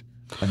injured.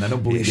 And I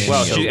don't believe she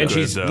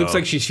looks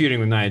like she's feuding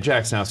with Nia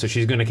Jax now, so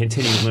she's going to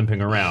continue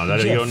limping around.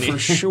 For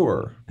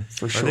sure.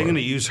 Are they going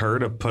to use her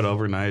to put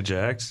over Nia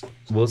Jax?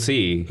 We'll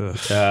see.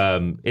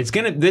 It's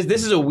gonna.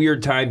 This is a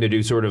weird time to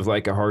do sort of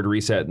like a hard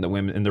reset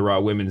in the Raw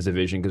Women's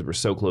division because we're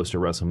so close to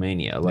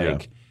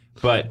WrestleMania.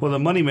 But the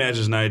money match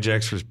is Nia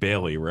Jax versus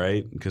Bayley,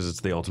 right? Because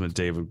it's the ultimate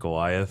David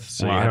Goliath.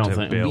 So I don't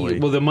think Bayley.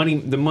 Well, the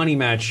money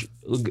match.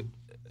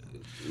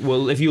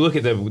 Well, if you look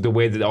at the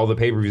way that all the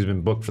pay-per-views have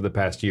been booked for the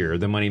past year,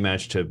 the money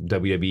match to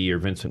WWE or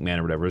Vince McMahon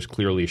or whatever is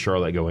clearly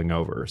Charlotte going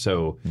over.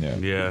 So try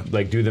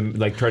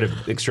to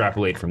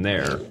extrapolate from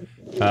there.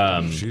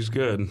 She's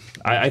good.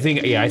 I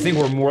think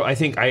we're more. I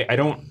think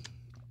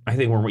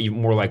we're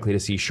more likely to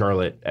see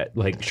Charlotte turn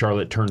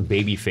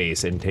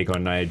babyface and take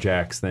on Nia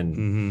Jax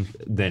than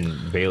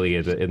Bayley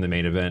in the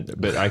main event.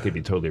 But I could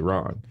be totally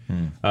wrong.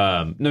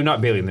 No,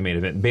 not Bayley in the main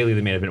event. Bayley in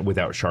the main event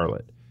without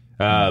Charlotte.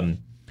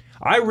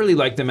 I really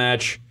like the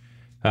match.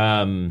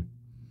 I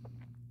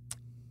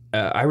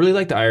really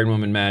like the Iron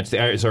Woman match.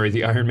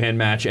 The Iron Man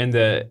match, and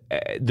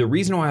the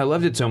reason why I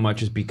loved it so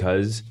much is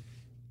because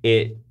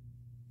it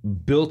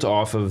built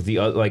off of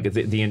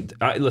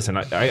listen.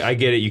 I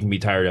get it. You can be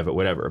tired of it,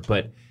 whatever.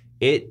 But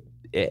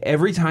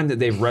every time that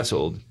they've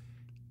wrestled,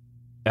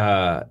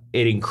 it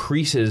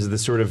increases the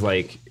sort of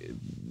like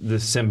the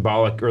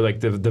symbolic or like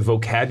the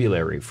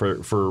vocabulary for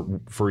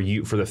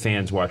the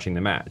fans watching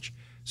the match.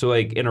 So,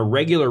 like, in a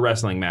regular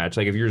wrestling match,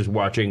 like if you're just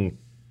watching,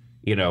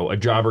 a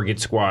jobber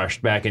get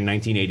squashed back in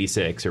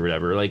 1986 or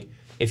whatever, like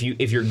if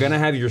you're gonna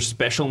have your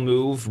special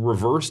move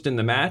reversed in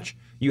the match,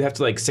 you have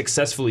to like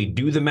successfully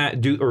do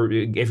the or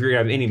if you're gonna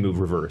have any move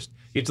reversed,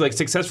 you have to like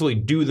successfully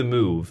do the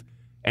move,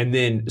 and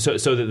then so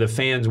that the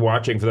fans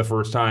watching for the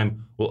first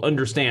time will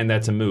understand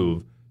that's a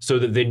move. So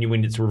that then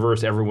when it's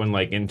reversed, everyone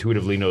like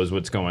intuitively knows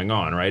what's going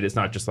on, right? It's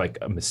not just like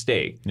a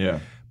mistake. Yeah.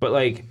 But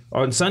like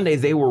on Sunday,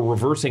 they were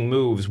reversing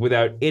moves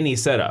without any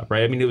setup,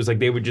 right? I mean, it was like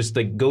they would just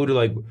like go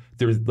to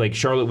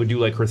Charlotte would do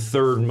like her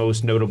third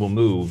most notable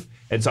move,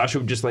 and Sasha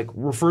would just like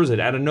reverse it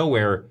out of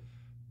nowhere.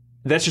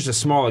 That's just a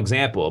small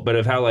example, but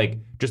of how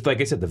just like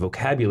I said, the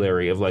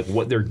vocabulary of like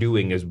what they're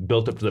doing is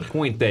built up to the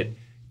point that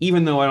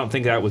even though I don't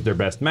think that was their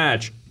best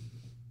match,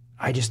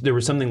 there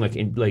was something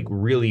like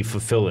really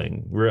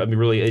fulfilling. I mean,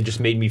 really, it just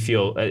made me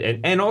feel,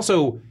 and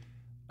also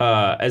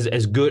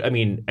as good. I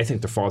mean, I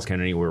think the Falls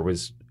Count Anywhere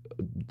was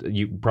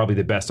probably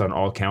the best on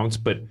all counts,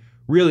 but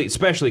really,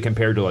 especially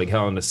compared to like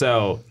Hell in a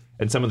Cell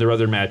and some of their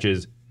other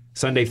matches,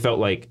 Sunday felt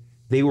like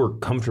they were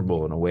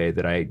comfortable in a way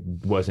that I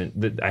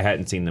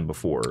hadn't seen them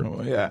before.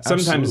 Oh, yeah,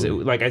 sometimes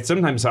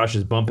sometimes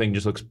Sasha's bumping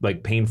just looks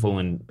like painful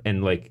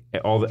and like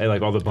all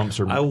the bumps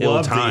are. I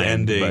love the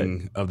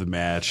ending of the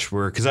match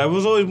because I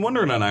was always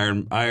wondering on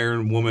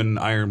Iron Woman,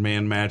 Iron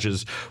Man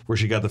matches where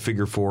she got the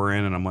figure 4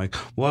 in, and I'm like,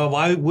 well,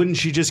 why wouldn't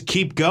she just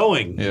keep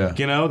going? Yeah.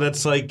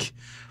 That's like,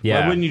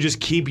 why wouldn't you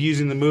just keep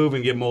using the move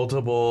and get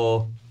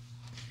multiple,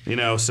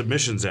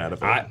 submissions out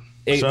of it?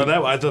 I thought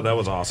that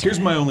was awesome.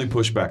 Here's my only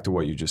pushback to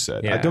what you just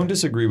said. Yeah. I don't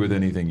disagree with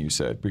anything you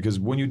said because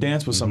when you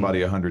dance with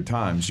somebody 100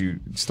 times, you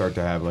start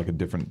to have like a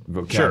different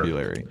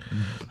vocabulary. Sure.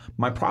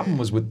 My problem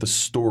was with the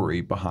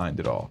story behind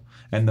it all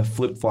and the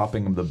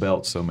flip-flopping of the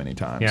belt so many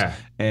times. Yeah.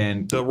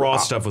 And the Raw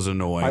stuff was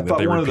annoying. I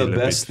thought one of the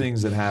best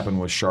things that happened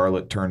was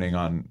Charlotte turning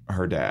on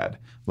her dad.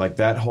 Like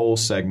that whole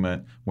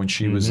segment when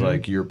she was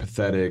like, "You're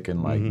pathetic,"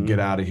 and like, "Get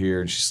out of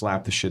here," and she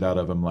slapped the shit out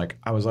of him. Like,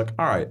 I was like,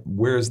 all right,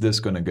 where is this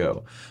going to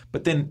go?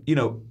 But then,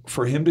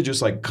 for him to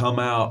just like come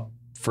out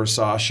for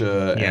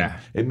Sasha, and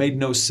it made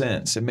no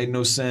sense. It made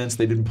no sense.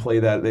 They didn't play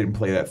that. They didn't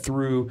play that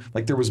through.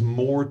 Like there was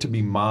more to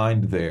be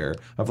mined there.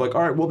 Of like,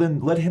 all right, well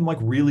then let him like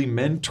really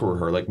mentor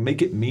her. Like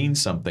make it mean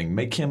something.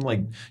 Make him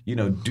like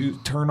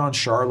turn on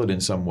Charlotte in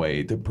some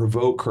way to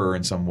provoke her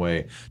in some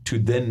way to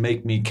then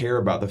make me care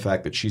about the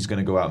fact that she's going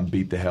to go out and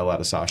beat the hell out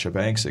of Sasha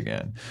Banks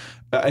again.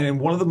 And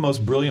one of the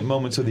most brilliant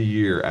moments of the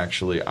year,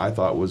 actually, I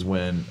thought was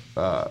when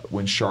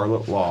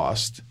Charlotte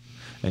lost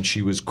and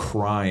she was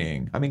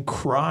crying. I mean,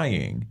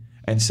 crying.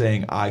 And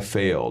saying, "I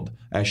failed,"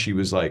 as she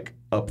was like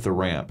up the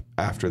ramp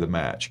after the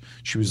match.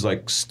 She was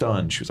like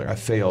stunned. She was like, I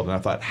failed. And I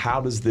thought,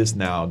 how does this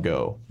now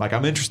go? Like,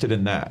 I'm interested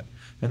in that.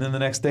 And then the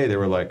next day they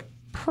were like,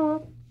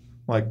 oh,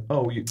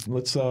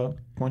 let's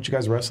why don't you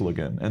guys wrestle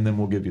again, and then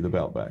we'll give you the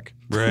belt back.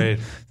 Right.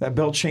 That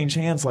belt changed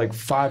hands like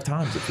 5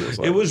 times. It feels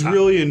like it was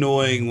really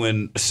annoying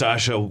when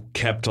Sasha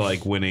kept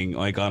like winning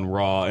like on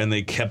Raw, and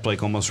they kept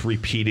like almost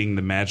repeating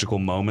the magical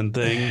moment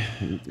thing.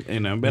 You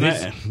know, but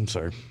I'm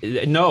sorry.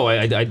 No,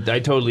 I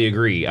totally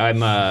agree. I'm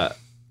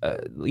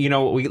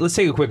let's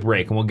take a quick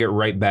break and we'll get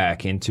right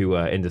back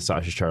into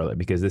Sasha Charlotte,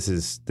 because this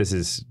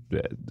is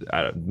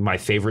my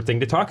favorite thing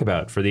to talk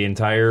about for the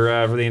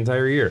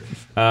entire year.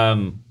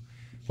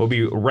 We'll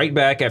be right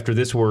back after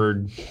this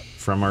word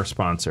from our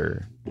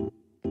sponsor.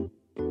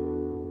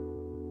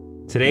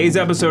 Today's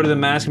episode of The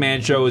Masked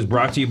Man Show is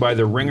brought to you by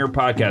the Ringer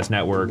Podcast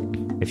Network.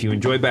 If you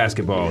enjoy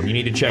basketball, you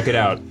need to check it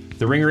out.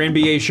 The Ringer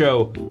NBA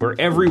Show, where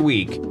every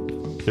week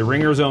the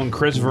Ringer's own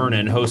Chris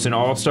Vernon hosts an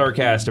all-star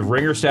cast of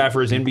Ringer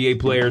staffers,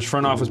 NBA players,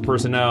 front office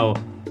personnel,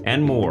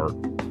 and more.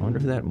 I wonder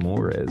who that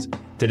more is.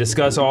 To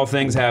discuss all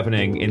things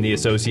happening in the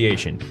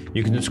association.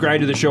 You can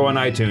subscribe to the show on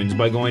iTunes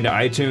by going to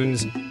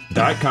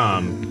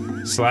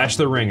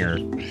itunes.com/The Ringer,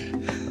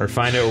 or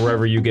find it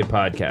wherever you get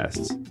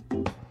podcasts.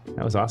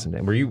 That was awesome,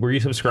 Dan. Were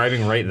you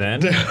subscribing right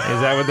then? Is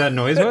that what that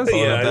noise was?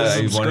 Yeah,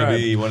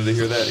 you wanted to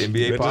hear that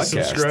NBA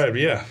podcast. Subscribe,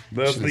 yeah.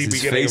 That's the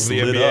beginning of the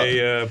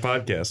NBA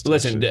podcast.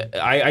 Listen,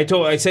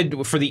 I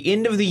said for the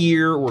end of the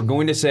year we're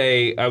going to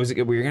say I was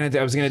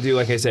gonna do,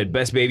 like I said,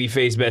 best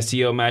babyface, best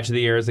heel match of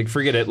the year. It's like,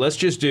 forget it. Let's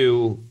just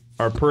do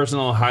our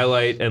personal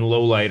highlight and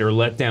lowlight or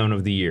letdown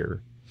of the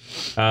year.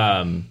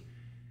 I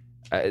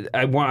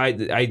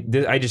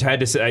just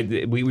had to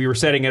say, we were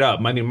setting it up.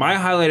 I mean, my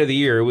highlight of the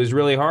year, it was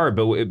really hard,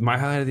 but my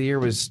highlight of the year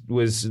was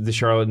the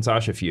Charlotte and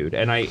Sasha feud,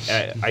 and I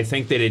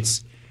think that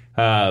it's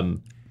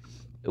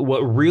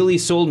what really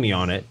sold me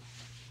on it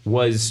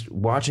was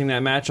watching that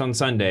match on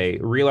Sunday,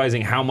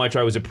 realizing how much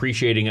I was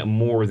appreciating it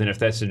more than if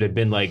that had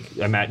been like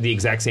the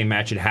exact same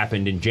match had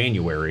happened in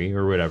January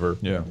or whatever.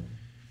 Yeah.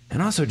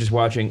 And also just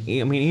watching,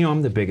 I mean,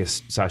 I'm the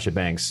biggest Sasha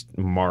Banks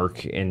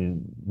mark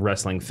in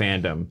wrestling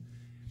fandom,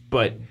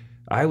 but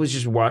I was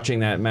just watching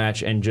that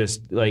match and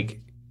just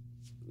like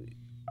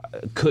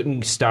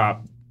couldn't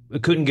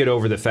get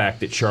over the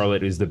fact that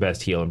Charlotte is the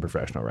best heel in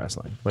professional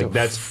wrestling. Like,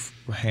 that's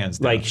hands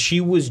down. Like,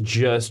 she was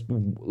just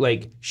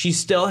like, she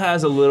still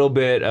has a little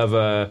bit of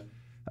a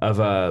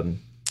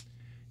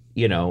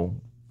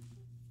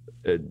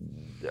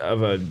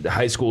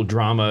high school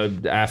drama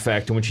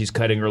affect when she's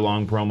cutting her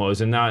long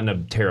promos, and not in a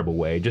terrible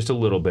way, just a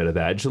little bit of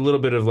that, just a little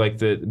bit of like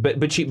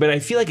but I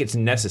feel like it's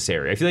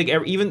necessary. I feel like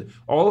even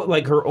all,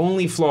 like, her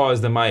only flaw is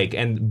the mic,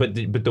 and but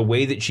the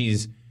way that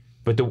she's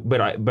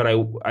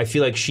I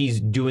feel like she's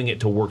doing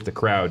it to work the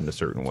crowd in a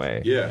certain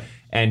way. Yeah.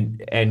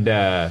 And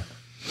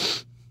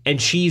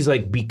she's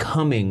like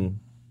becoming.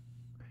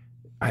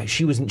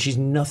 She's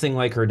nothing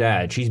like her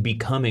dad. She's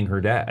becoming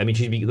her dad. I mean,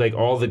 she's like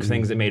all the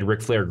things that made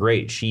Ric Flair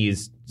great.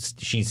 She's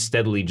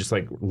steadily just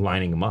like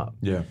lining them up.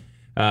 Yeah.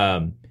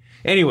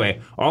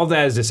 Anyway, all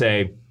that is to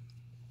say,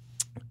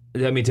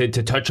 I mean,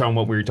 to touch on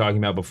what we were talking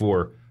about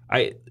before,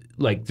 I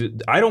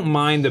don't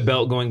mind the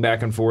belt going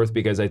back and forth,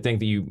 because I think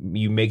that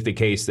you make the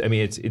case. I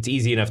mean, it's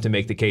easy enough to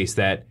make the case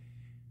that,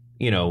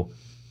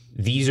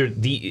 these are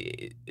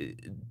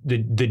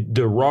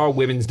the Raw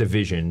Women's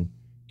division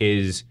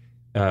is.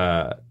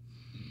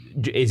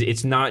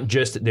 It's not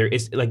just there.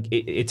 It's like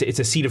it's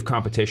a seat of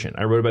competition.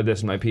 I wrote about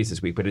this in my piece this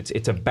week, but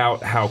it's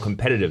about how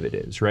competitive it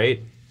is,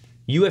 right?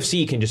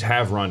 UFC can just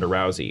have Ronda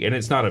Rousey, and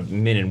it's not a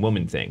men and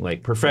woman thing.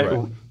 Like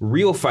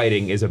real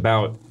fighting is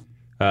about.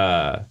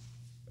 I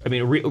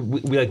mean,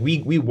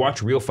 we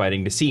watch real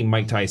fighting to see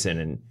Mike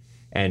Tyson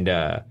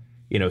and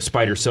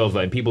Spider Silva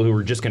and people who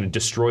are just going to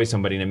destroy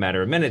somebody in a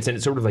matter of minutes, and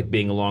it's sort of like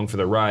being along for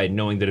the ride,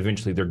 knowing that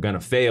eventually they're going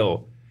to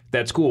fail.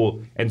 That's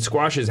cool, and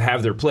squashes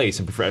have their place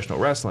in professional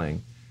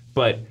wrestling.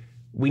 But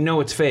we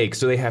know it's fake,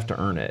 so they have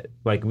to earn it.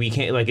 Like, we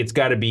can't, like, it's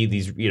got to be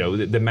these,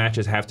 the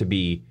matches have to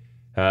be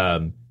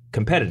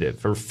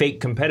competitive or fake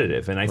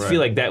competitive. And I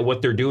feel like that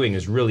what they're doing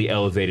has really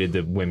elevated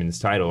the women's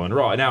title on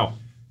Raw. Now,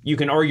 you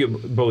can argue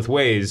both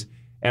ways,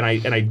 and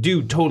I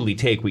do totally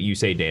take what you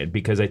say, Dan,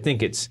 because I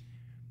think it's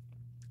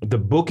the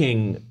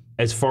booking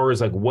as far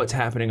as like what's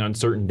happening on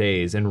certain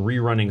days and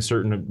rerunning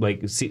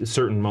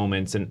certain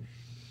moments, and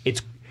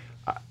it's.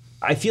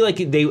 I feel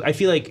like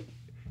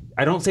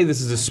I don't say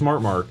this is a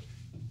smart mark.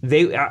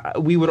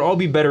 We would all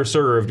be better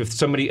served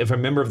if a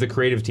member of the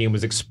creative team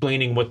was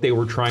explaining what they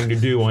were trying to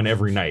do on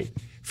every night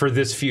for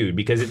this feud,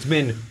 because it's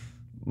been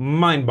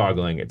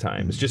mind-boggling at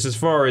times, just as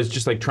far as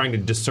just like trying to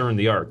discern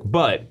the arc.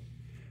 But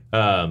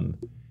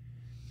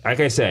like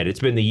I said,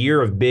 it's been the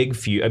year of big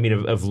feud. I mean,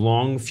 of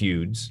long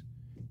feuds,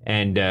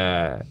 and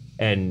as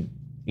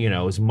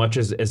much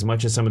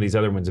as some of these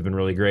other ones have been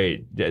really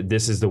great,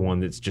 this is the one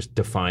that's just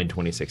defined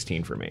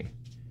 2016 for me.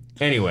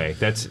 Anyway,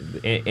 that's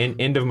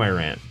end of my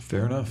rant.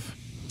 Fair enough.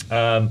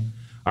 All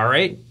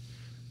right.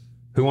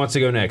 Who wants to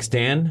go next?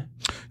 Dan?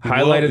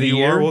 Highlight of the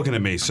year? You are looking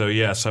at me, so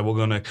yes, I will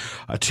go next.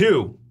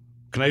 2.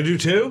 Can I do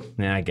 2?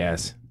 Yeah, I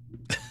guess.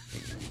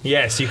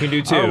 Yes, you can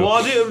do two.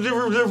 Well,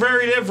 they're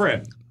very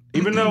different.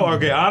 Even though,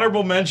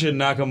 honorable mention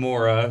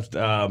Nakamura,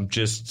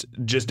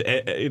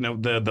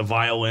 the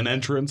violin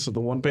entrance of the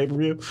one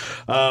pay-per-view.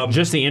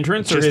 Just the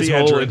entrance or his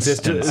whole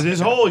existence? His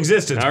whole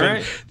existence, All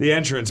right. The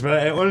entrance. But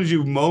I wanted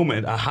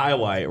to a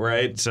highlight,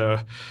 right? So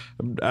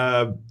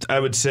I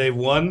would say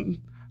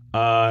one,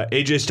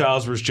 AJ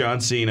Styles versus John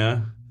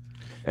Cena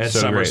at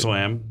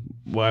SummerSlam.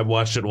 Well, I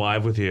watched it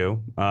live with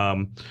you.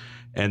 And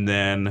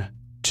then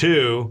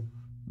two,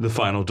 the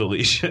final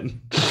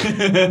deletion.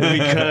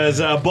 Because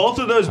both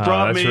of those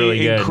brought me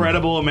really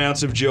incredible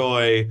amounts of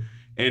joy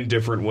in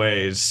different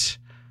ways.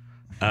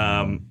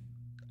 I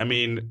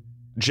mean,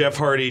 Jeff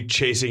Hardy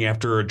chasing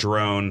after a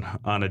drone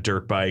on a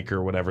dirt bike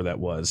or whatever that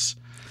was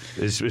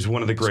is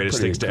one of the greatest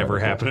things to ever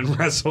happen in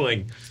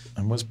wrestling.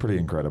 It was pretty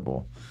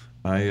incredible.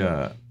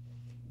 I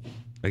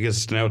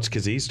guess now it's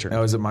Kazee's turn.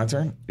 Now is it my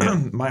turn?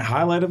 Yeah. My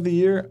highlight of the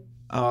year?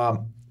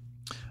 Well,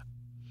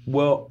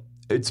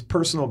 it's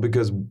personal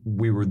because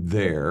we were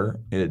there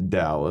at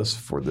Dallas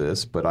for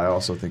this, but I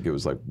also think it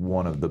was like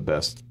one of the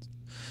best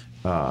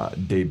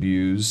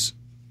debuts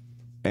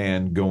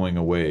and going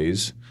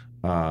aways.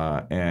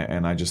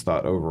 And I just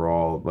thought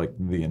overall, like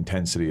the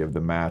intensity of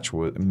the match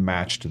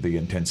matched the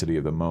intensity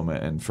of the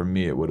moment. And for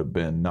me, it would have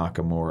been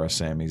Nakamura,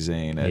 Sami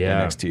Zayn at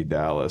NXT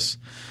Dallas.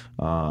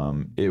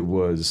 It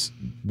was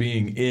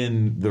being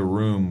in the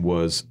room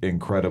was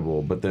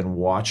incredible, but then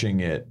watching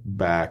it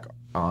back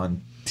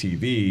on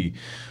TV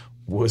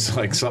was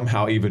like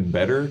somehow even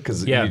better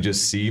because you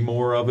just see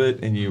more of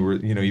it, and you were,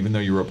 even though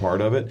you were a part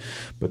of it.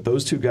 But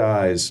those two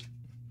guys,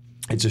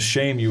 it's a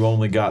shame you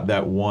only got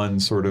that one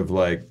sort of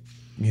like,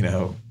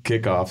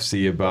 kickoff,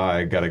 see you,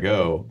 bye, gotta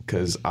go.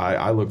 Because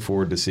I look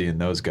forward to seeing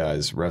those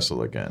guys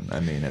wrestle again. I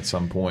mean, at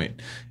some point,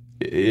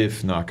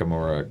 if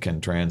Nakamura can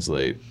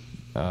translate,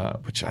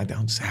 which I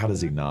don't. How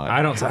does he not?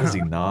 How does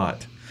he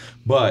not?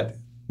 But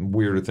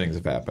weirder things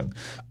have happened.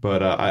 But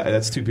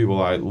that's two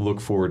people I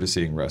look forward to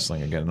seeing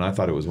wrestling again. And I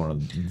thought it was one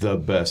of the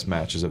best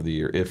matches of the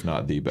year, if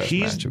not the best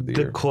match of the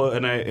year.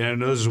 And I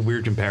know this is a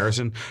weird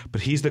comparison,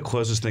 but he's the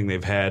closest thing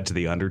they've had to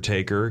The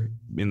Undertaker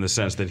in the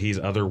sense that he's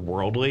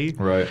otherworldly.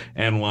 Right.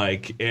 And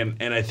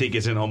and I think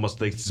it's in almost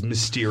like this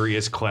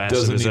mysterious class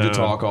doesn't of his need own. to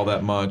talk all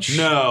that much.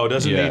 No,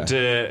 doesn't need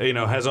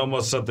to, has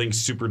almost something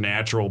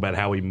supernatural about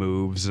how he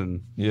moves.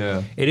 And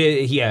it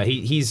is,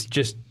 he's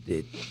just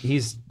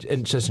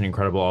an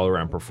incredible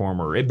all-around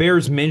performer. It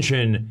bears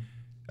mention,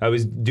 I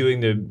was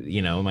doing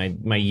the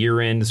my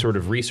year-end sort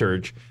of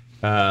research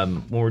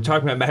when we're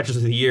talking about matches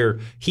of the year.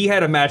 He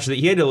had a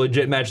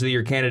legit match of the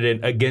year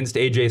candidate against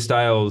AJ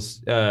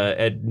Styles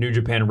at New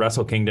Japan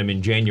Wrestle Kingdom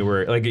in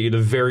January, like at the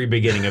very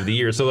beginning of the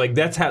year. So like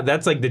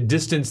that's like the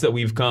distance that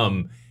we've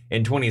come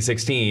in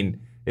 2016.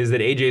 Is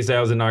that AJ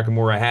Styles and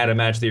Nakamura had a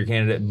match of the year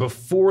candidate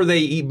before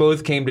they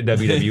both came to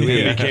WWE.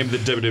 He became the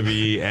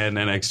WWE and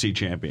NXT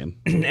champion.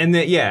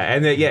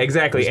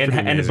 Exactly.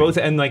 And both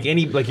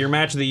like your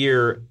match of the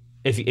year,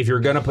 if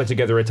you're gonna put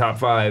together a top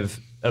 5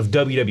 of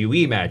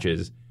WWE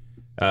matches,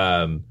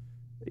 Nakamura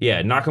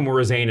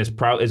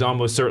Zayn is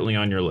almost certainly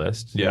on your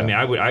list. Yeah. I mean,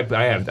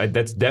 I have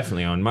that's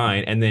definitely on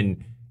mine. And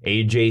then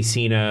AJ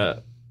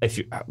Cena.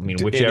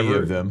 Whichever any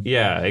of them.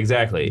 Yeah,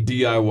 exactly.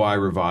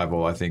 DIY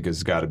Revival, I think,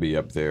 has got to be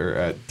up there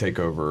at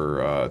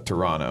TakeOver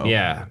Toronto.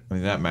 Yeah, I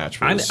mean that match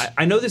was.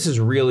 I know this is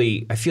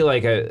really. I feel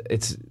like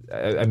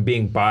I'm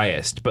being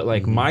biased, but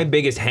like my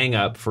biggest hang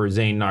up for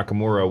Zayn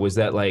Nakamura was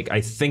that like I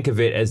think of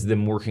it as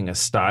them working a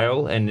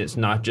style, and it's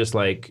not just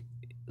like.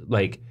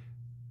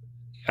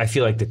 I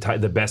feel like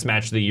the best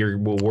match of the year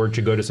award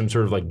should go to some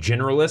sort of like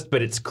generalist,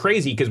 but it's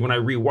crazy because when I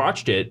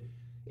rewatched it.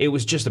 It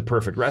was just a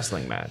perfect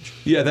wrestling match.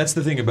 Yeah, that's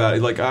the thing about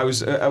it. Like I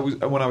was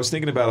when I was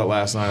thinking about it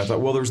last night, I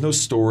thought, well, there was no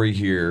story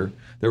here.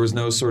 There was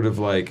no sort of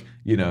like,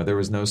 there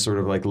was no sort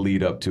of like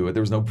lead up to it.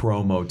 There was no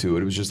promo to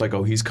it. It was just like,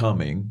 oh, he's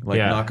coming. Like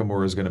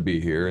Nakamura's going to be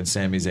here and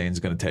Sami Zayn's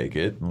going to take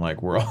it. And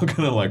like we're all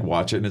going to like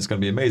watch it and it's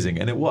going to be amazing.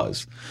 And it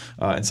was.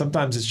 And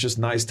sometimes it's just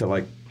nice to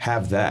like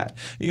have that.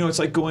 It's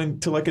like going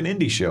to like an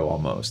indie show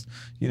almost.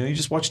 You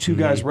just watch two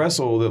guys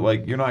wrestle that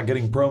like you're not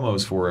getting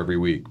promos for every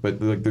week,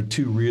 but like they're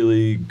two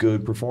really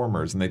good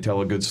performers and they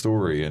tell a good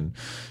story. And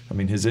I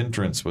mean, his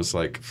entrance was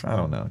like, I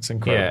don't know, it's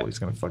incredible. Yeah. He's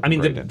going to fucking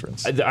great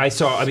entrance. I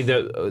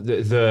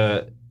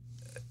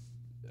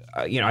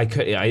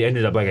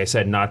ended up, like I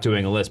said, not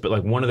doing a list, but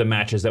like one of the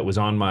matches that was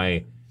on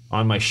my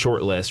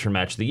short list for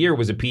match of the year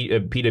was a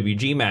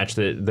PWG match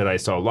that I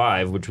saw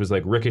live, which was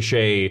like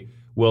Ricochet,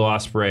 Will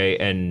Ospreay,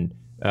 and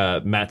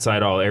Matt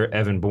Sydal,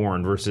 Evan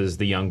Bourne versus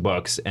the Young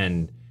Bucks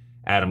and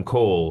Adam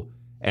Cole.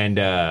 And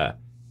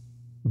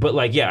but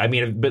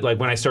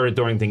when I started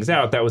throwing things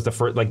out, that was the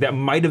first. Like that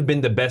might have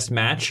been the best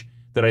match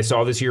that I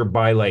saw this year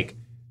by like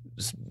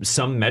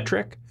some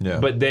metric. Yeah.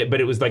 But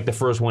it was like the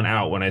first one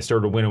out when I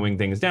started winnowing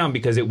things down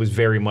because it was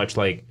very much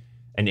like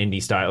an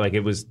indie style. Like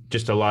it was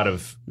just a lot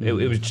of it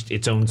was just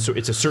its own.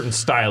 It's a certain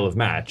style of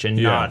match and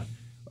not.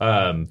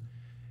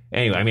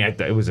 Anyway, I mean,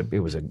 it was an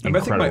incredible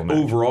I think my match.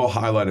 overall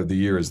highlight of the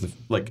year is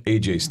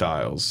AJ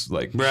Styles,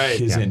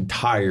 his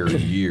entire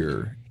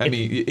year. I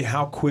mean,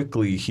 how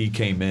quickly he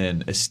came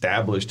in,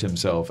 established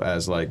himself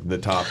as the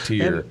top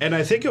tier. And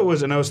I think it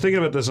was, and I was thinking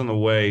about this on the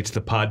way to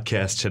the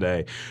podcast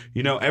today.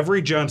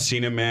 Every John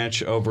Cena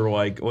match over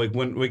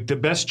when the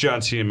best John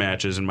Cena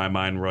matches in my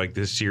mind were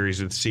this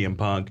series with CM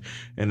Punk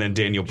and then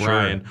Daniel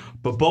Bryan. Sure.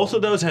 But both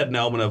of those had an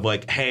element of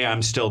hey,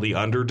 I'm still the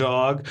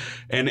underdog.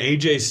 And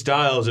AJ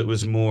Styles, it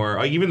was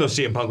more even though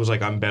CM Punk was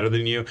I'm better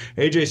than you.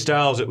 AJ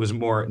Styles, it was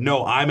more,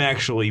 no, I'm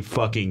actually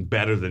fucking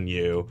better than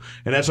you.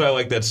 And that's why I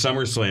like that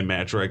SummerSlam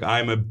match where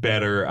I'm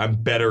better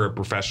at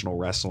professional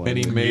wrestling. And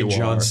he made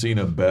John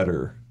Cena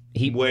better.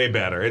 Way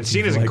better. And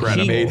Cena's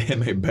incredible. He made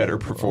him a better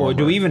performer. Or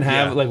do we even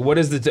have what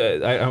is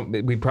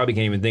the? We probably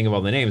can't even think of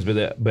all the names,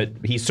 but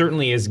he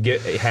certainly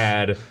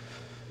had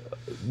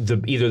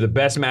either the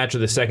best match or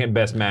the second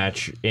best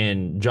match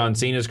in John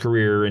Cena's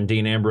career and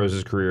Dean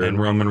Ambrose's career and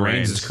Roman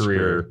Reigns'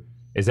 career.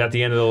 Is that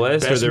the end of the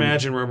list? Best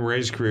match in Roman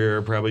Reigns'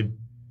 career, probably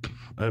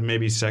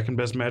maybe second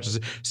best matches.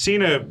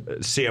 Cena,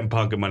 CM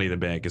Punk, and Money in the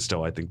Bank is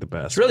still, I think, the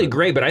best. It's really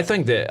great, but I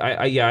think that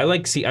I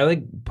like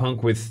Cena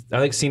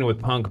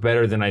with Punk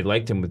better than I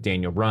liked him with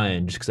Daniel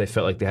Bryan, just because I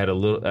felt like they had a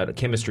little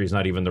chemistry is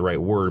not even the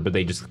right word, but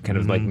they just kind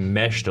of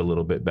meshed a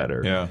little bit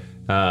better. Yeah.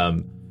 But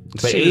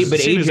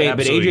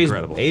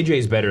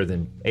AJ's better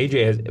than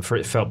AJ has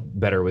felt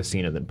better with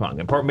Cena than Punk,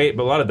 and but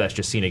a lot of that's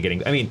just Cena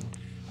getting. I mean,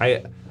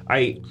 I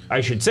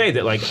should say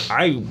that I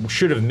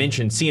should have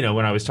mentioned Cena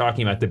when I was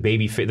talking about the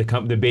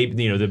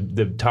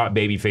top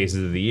baby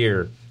faces of the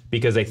year,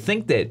 because I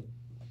think that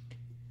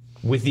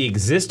with the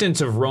existence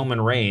of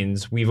Roman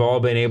Reigns, we've all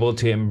been able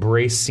to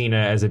embrace Cena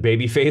as a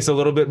babyface a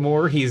little bit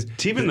more.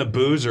 Even the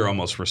boos are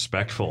almost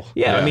respectful.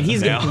 Yeah, I mean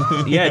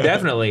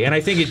definitely. And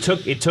I think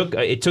it took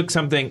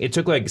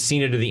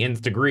Cena to the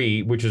nth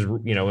degree, which is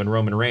in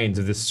Roman Reigns,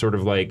 of this sort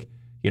of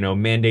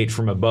mandate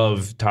from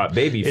above top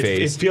baby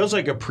face. It feels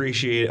like it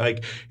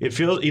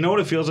feels, you know what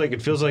it feels like?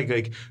 It feels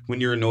like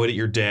when you're annoyed at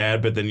your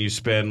dad, but then you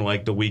spend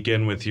the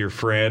weekend with your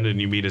friend and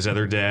you meet his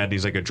other dad and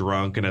he's a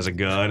drunk and has a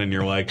gun and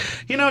you're like,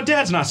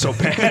 Dad's not so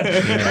bad.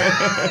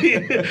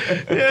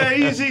 Yeah,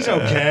 he's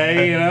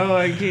okay,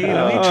 he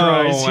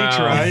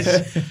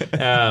tries.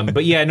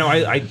 But yeah, no,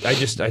 I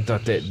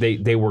thought that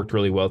they worked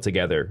really well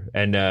together.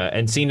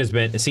 And Cena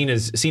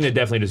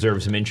definitely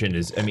deserves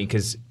mention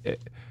because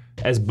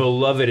as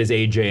beloved as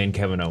AJ and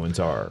Kevin Owens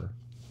are,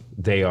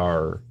 they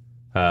were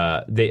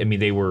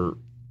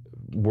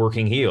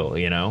working heel,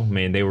 I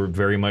mean, they were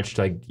very much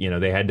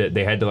they had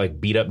to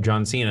beat up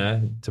John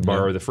Cena, to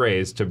borrow the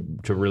phrase, to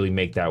really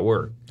make that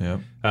work. Yeah.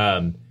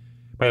 By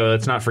the way,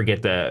 let's not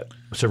forget the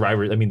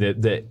Survivor. I mean,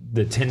 the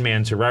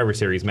 10-man Survivor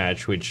Series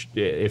match, which,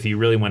 if you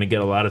really want to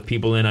get a lot of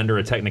people in under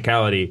a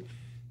technicality,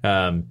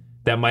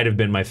 that might have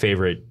been my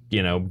favorite,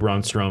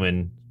 Braun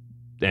Strowman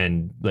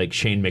and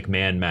Shane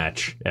McMahon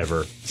match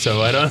ever.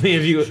 So I don't think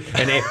if you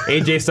and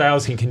AJ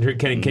Styles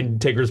can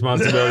take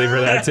responsibility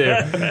for that too.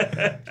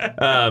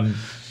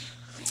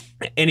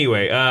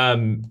 Anyway,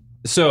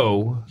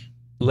 so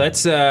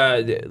let's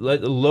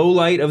low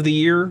light of the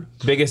year,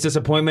 biggest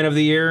disappointment of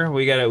the year.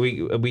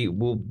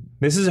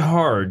 This is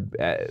hard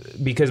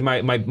because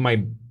my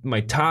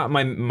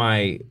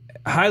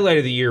highlight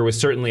of the year was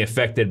certainly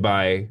affected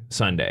by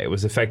Sunday. It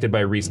was affected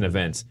by recent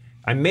events.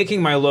 I'm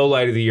making my low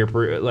light of the year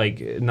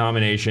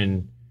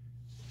nomination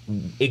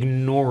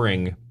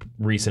ignoring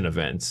recent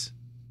events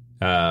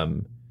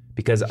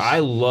because I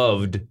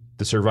loved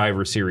the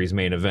Survivor Series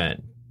main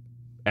event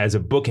as a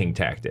booking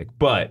tactic.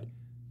 But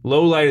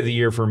low light of the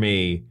year for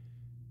me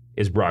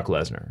is Brock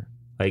Lesnar.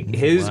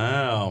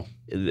 The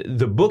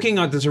booking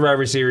on the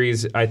Survivor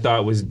Series I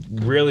thought was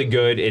really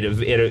good.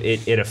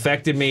 It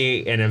affected me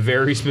in a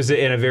very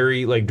specific, in a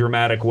very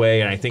dramatic way,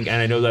 and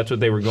I know that's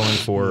what they were going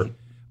for,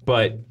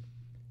 but.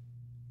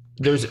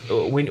 There's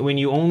when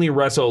you only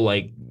wrestle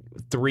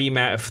three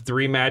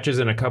matches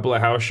and a couple of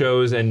house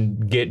shows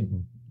and get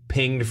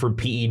pinged for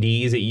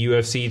PEDs at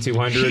UFC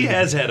 200. He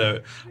has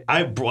had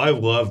I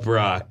love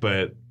Brock,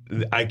 but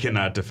I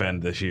cannot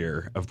defend this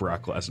year of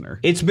Brock Lesnar.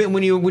 It's been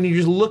when you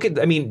just look at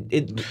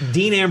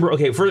Dean Ambrose.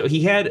 Okay, first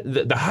he had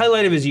the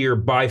highlight of his year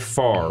by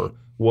far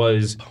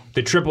was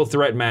the triple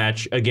threat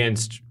match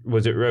against,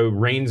 was it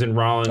Reigns and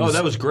Rollins? Oh,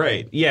 that was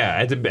great. Yeah,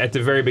 at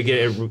the very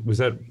beginning. Was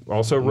that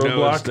also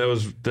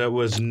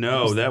Roadblock?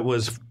 No, there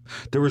was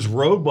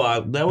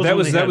Roadblock.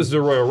 That was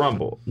the Royal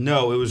Rumble.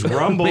 No, it was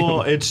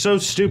Rumble. It's so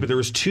stupid. There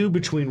was two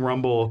between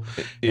Rumble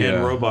and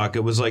Roadblock.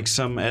 It was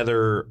some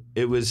other.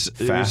 It was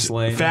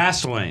Fastlane.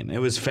 Fastlane. It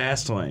was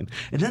Fastlane.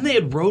 And then they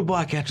had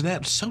Roadblock after that.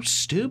 It was so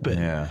stupid.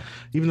 Yeah.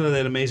 Even though they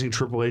had an amazing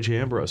Triple H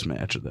Ambrose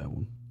match at that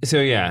one. So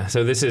yeah,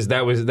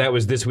 that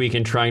was this week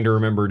in trying to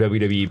remember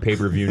WWE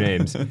pay-per-view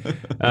names.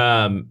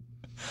 It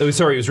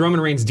was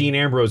Roman Reigns, Dean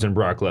Ambrose, and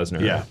Brock Lesnar.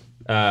 Yeah.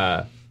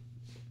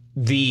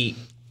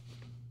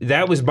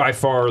 That was by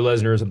far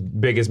Lesnar's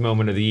biggest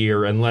moment of the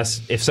year,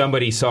 unless if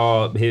somebody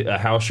saw a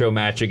house show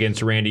match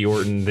against Randy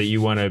Orton that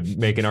you want to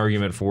make an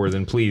argument for,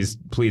 then please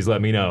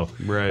let me know.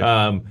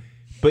 Right.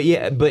 But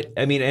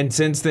I mean, and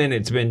since then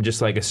it's been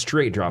just like a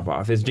straight drop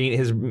off.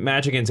 His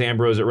match against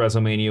Ambrose at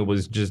WrestleMania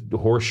was just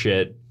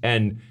horseshit,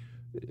 and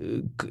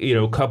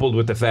coupled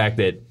with the fact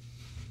that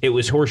it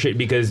was horseshit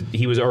because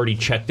he was already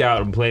checked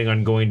out and planning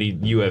on going to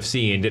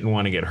UFC and didn't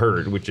want to get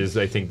hurt, which is,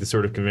 I think, the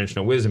sort of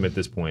conventional wisdom at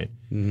this point.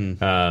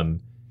 Mm-hmm.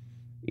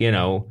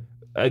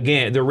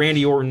 Again, the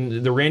Randy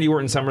Orton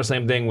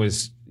SummerSlam thing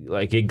was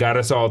like, it got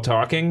us all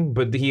talking,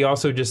 but he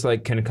also just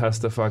like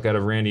concussed the fuck out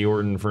of Randy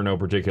Orton for no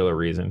particular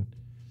reason.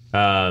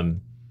 It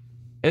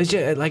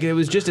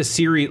was just a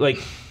series, like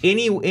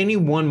any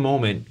one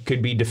moment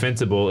could be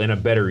defensible in a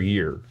better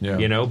year,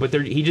 but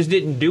he just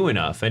didn't do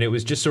enough, and it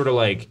was just sort of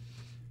like,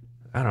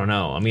 I don't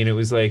know. I mean, it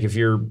was like if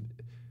you're,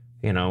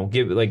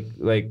 give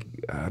like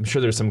I'm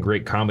sure there's some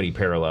great comedy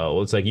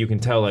parallel. It's like you can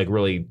tell like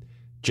really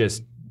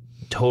just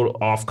total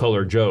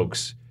off-color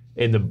jokes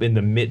in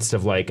the midst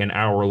of like an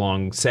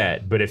hour-long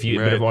set. But if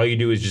all you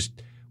do is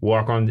just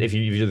walk on, if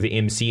you're the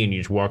MC and you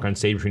just walk on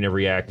stage between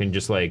every act and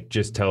just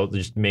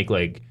make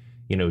like,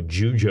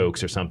 Jew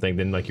jokes or something,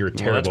 then like you're a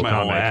terrible that's my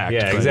comic. whole act,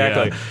 Yeah,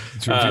 exactly.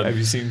 Yeah. Have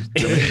you seen?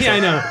 Yeah, I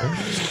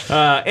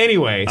know.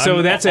 Anyway,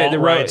 so that's it.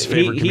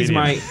 He's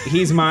my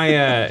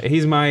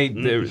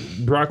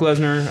Brock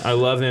Lesnar. I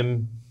love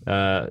him,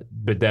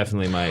 but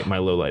definitely my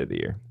low light of the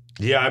year.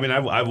 Yeah, I mean,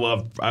 I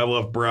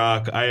love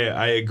Brock.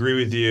 I agree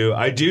with you.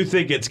 I do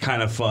think it's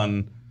kind of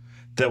fun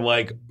that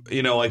like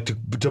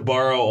to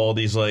borrow all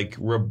these like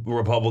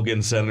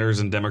Republican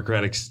senators and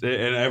Democrats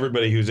and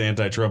everybody who's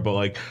anti-Trump,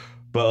 but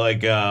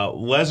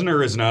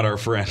Lesnar is not our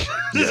friend.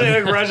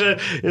 Russia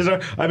is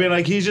our. I mean,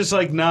 like he's just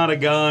like not a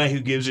guy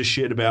who gives a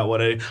shit about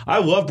what I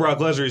love Brock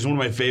Lesnar. He's one of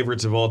my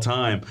favorites of all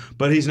time,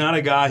 but he's not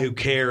a guy who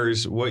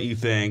cares what you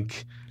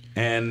think,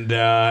 and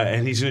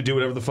he's going to do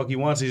whatever the fuck he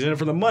wants. He's in it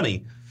for the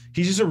money.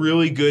 He's just a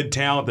really good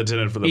talent that's in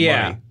it for the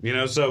money.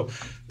 So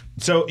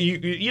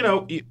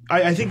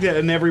I think that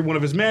in every one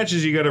of his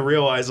matches, you got to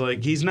realize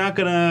like he's not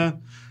gonna.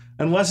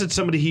 Unless it's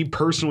somebody he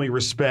personally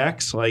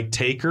respects, like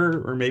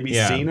Taker or maybe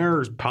Cena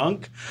or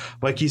Punk,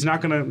 like he's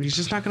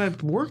just not gonna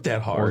work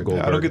that hard.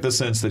 I don't get the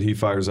sense that he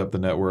fires up the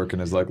network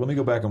and is like, let me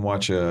go back and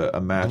watch a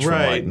match from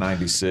like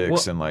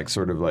 '96 and like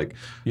sort of like,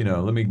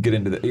 let me get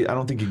into the. I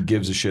don't think he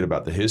gives a shit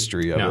about the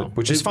history of it,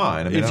 which is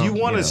fine. I mean, if you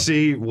want to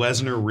see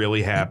Lesnar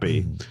really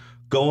happy,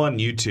 go on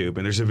YouTube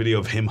and there's a video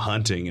of him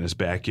hunting in his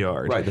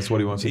backyard. Right, that's what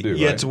he wants to do.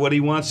 Yeah, right? It's what he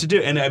wants to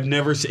do. And I've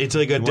never seen, it's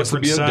like a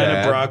different side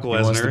of Brock Lesnar.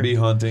 He wants to be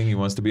hunting. He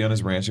wants to be on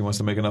his ranch. He wants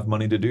to make enough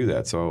money to do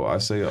that. So I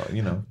say,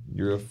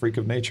 you're a freak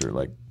of nature.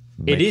 Like,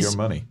 make your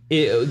money.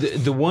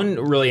 The one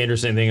really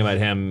interesting thing about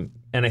him,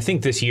 and I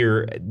think this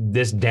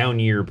down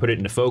year put it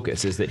into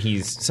focus, is that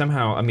he's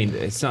somehow, I mean,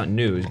 it's not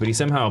news, but he's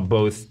somehow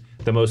both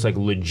the most like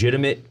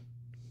legitimate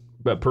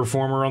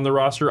performer on the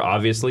roster,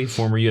 obviously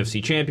former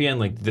UFC champion,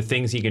 like the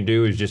things he can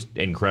do is just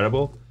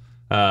incredible,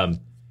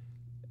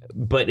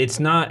 but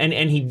it's not,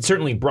 and he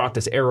certainly brought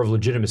this air of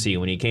legitimacy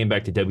when he came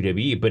back to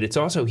WWE, but it's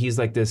also he's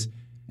like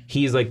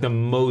the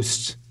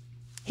most,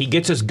 he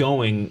gets us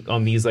going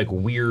on these like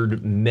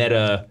weird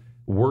meta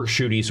work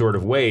shooty sort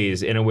of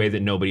ways in a way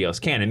that nobody else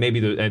can, and maybe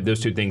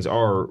those two things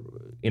are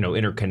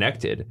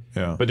interconnected,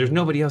 but there's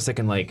nobody else that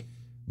can like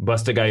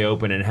bust a guy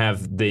open and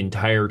have the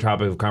entire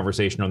topic of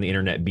conversation on the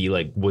internet be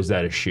like, was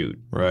that a shoot?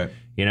 Right.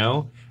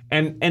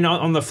 And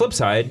on the flip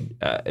side,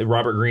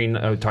 Robert Greene,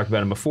 I talked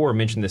about him before,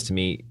 mentioned this to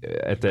me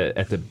at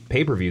the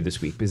pay-per-view this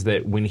week, is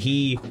that when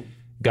he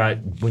got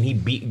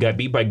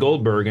beat by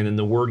Goldberg, and then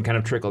the word kind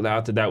of trickled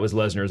out that was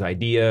Lesnar's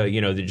idea,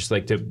 they just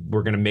like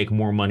we're going to make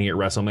more money at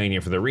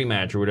WrestleMania for the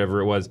rematch or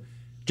whatever it was.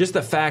 Just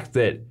the fact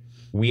that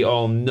we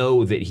all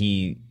know that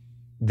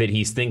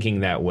he's thinking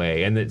that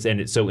way, and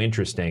it's so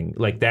interesting.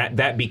 Like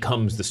that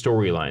becomes the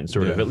storyline,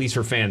 sort of, at least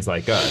for fans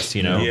like us,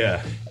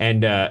 Yeah.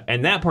 And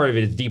that part of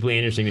it is deeply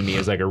interesting to me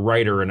as like a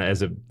writer and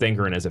as a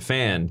thinker and as a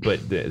fan.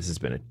 But this has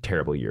been a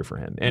terrible year for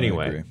him.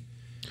 Anyway,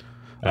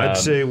 I'd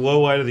say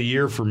low light of the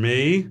year for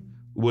me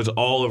was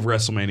all of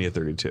WrestleMania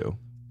 32.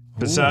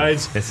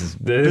 Besides, this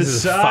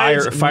is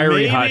a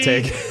fiery hot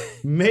take.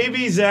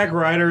 Maybe Zack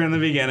Ryder in the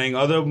beginning,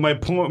 although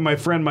my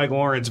friend Mike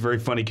Lawrence, very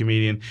funny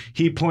comedian,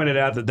 he pointed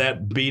out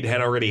that beat had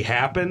already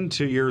happened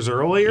 2 years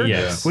earlier.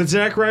 Yes. With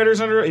Zack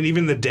Ryder's under, and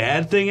even the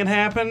dad thing had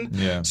happened.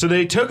 Yeah. So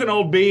they took an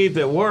old beat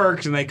that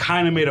worked and they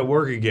kind of made it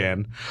work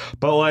again.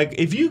 But like,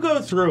 if you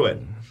go through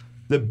it,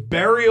 the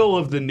burial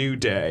of the New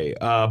Day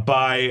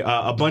by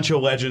a bunch of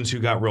legends who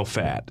got real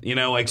fat,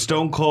 like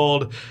Stone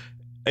Cold.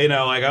 I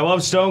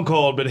love Stone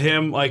Cold, but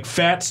him, like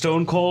fat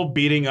Stone Cold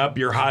beating up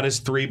your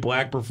hottest three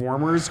black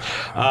performers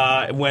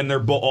when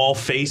they're all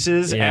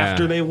faces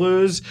after they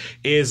lose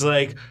is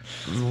like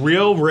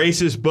real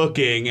racist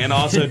booking, and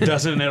also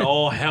doesn't at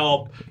all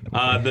help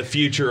the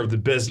future of the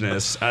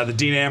business. The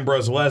Dean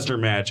Ambrose Lesnar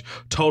match,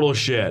 total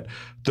shit.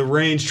 The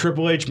Reigns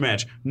Triple H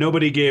match,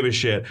 nobody gave a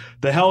shit.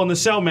 The Hell in the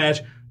Cell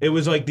match, it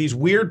was like these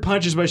weird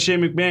punches by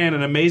Shane McMahon,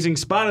 an amazing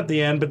spot at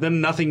the end, but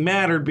then nothing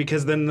mattered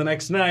because then the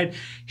next night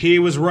he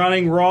was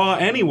running Raw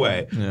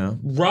anyway. Yeah.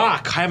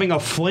 Rock having a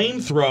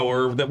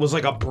flamethrower that was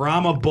like a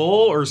Brahma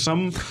bull or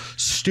some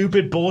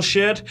stupid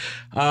bullshit,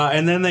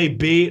 and then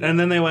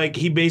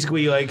he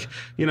basically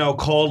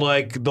called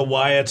like the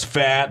Wyatts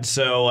fat.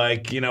 So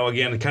like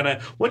again, kind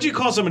of once you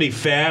call somebody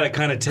fat, it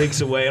kind of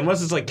takes away,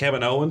 unless it's like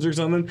Kevin Owens or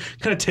something,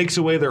 kind of takes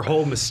away their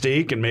whole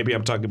mystique. And maybe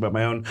I'm talking about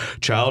my own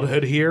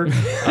childhood here.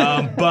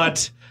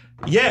 But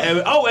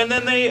yeah. Oh, and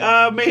then they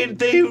had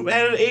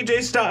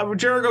AJ Styles,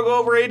 Jericho go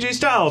over AJ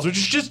Styles, which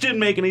just didn't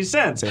make any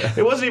sense.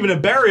 It wasn't even a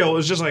burial. It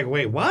was just like,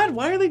 wait, what?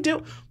 Why are they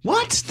doing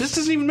what? This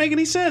doesn't even make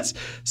any sense.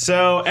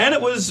 So, and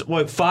it was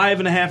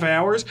 5.5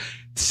 hours.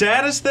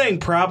 Saddest thing,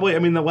 probably. I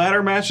mean, the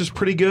ladder match was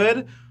pretty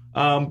good,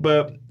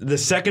 but the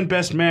second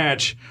best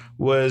match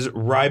was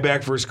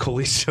Ryback versus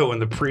Kalisto in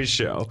the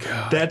pre-show.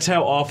 God. That's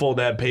how awful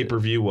that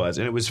pay-per-view was,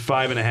 and it was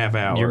 5.5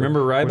 hours. You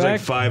remember Ryback? It was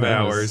like 5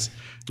 hours.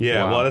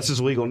 Yeah, wow. Well, that's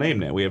his legal name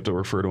now. We have to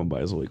refer to him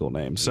by his legal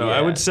name. So yeah.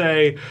 I would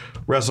say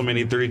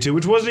WrestleMania 32,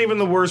 which wasn't even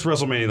the worst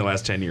WrestleMania in the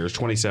last 10 years.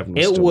 27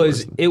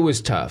 was It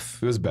was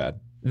tough. It was bad.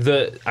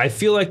 I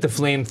feel like the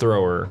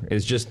flamethrower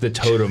is just the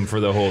totem for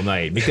the whole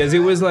night because it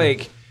was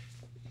like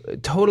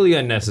totally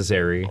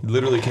unnecessary.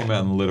 Literally came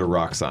out and lit a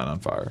rock sign on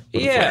fire.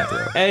 Yeah,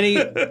 and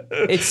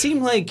it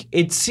seemed like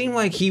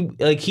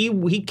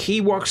he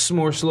walks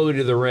more slowly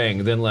to the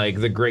ring than like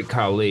the Great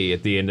Khali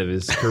at the end of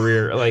his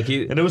career.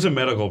 And it was a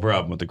medical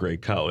problem with the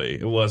Great Khali.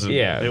 It wasn't.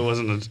 Yeah, it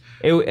wasn't.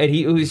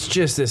 It was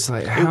just this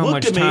like, how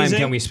much time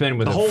can we spend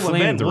with the a whole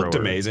event? Flamethrower? Looked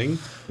amazing.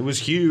 It was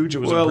huge. It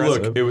was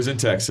impressive. Look, it was in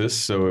Texas,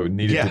 so it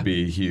needed to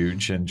be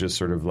huge and just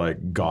sort of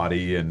like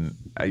gaudy and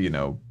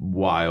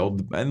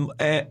wild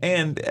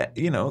and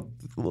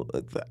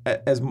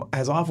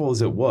as awful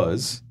as it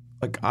was,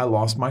 like I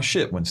lost my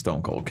shit when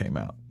Stone Cold came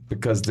out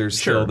because there's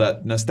still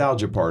that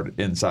nostalgia part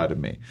inside of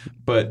me.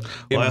 But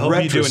I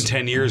hope you do in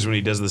 10 years when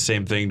he does the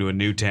same thing to a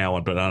new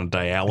talent but on a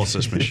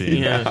dialysis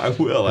machine. Yeah, I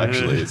will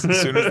actually. As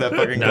soon as that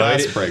fucking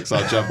glass breaks,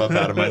 I'll jump up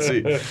out of my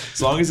seat.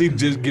 As long as he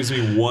just gives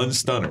me one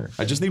stunner.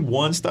 I just need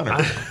one stunner.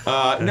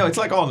 No, it's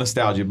like all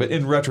nostalgia, but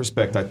in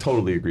retrospect, I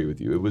totally agree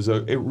with you. It was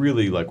a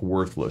really like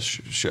worthless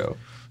show.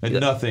 And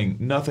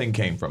nothing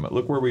came from it.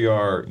 Look where we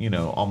are,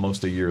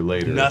 almost a year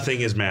later. Nothing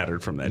has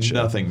mattered from that show.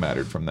 Nothing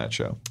mattered from that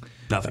show.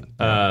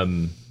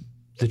 Nothing.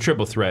 The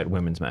triple threat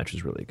women's match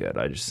was really good.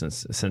 I just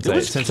since I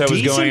was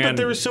decent, going, but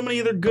there were so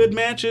many other good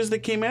matches that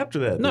came after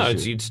that. No,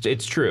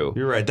 it's true.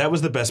 You're right. That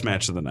was the best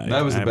match of the night.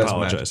 That was the best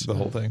match. The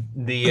whole thing.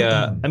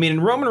 I mean, in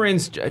Roman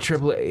Reigns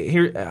triple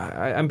here,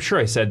 I'm sure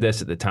I said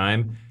this at the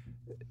time.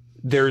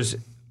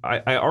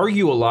 I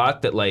argue a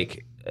lot that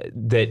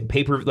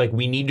that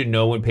we need to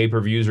know when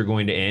pay-per-views are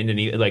going to end, and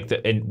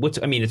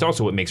it's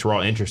also what makes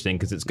Raw interesting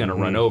because it's going to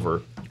run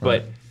over.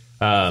 Right.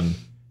 But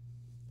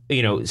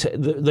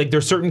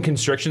there's certain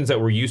constrictions that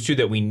we're used to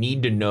that we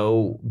need to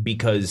know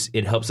because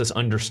it helps us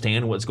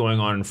understand what's going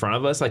on in front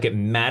of us. Like it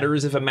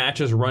matters if a match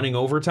is running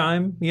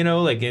overtime,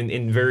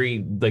 in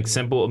very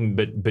simple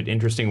but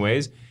interesting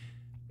ways.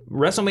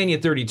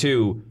 WrestleMania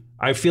 32.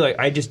 I feel like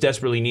I just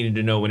desperately needed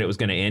to know when it was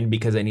going to end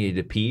because I needed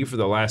to pee for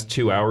the last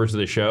 2 hours of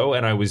the show,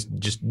 and I was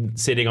just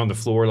sitting on the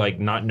floor, like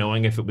not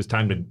knowing if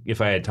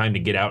I had time to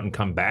get out and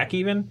come back.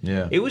 Even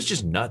it was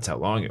just nuts how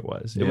long it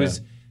was. It was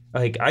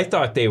like I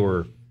thought they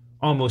were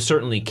almost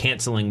certainly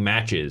canceling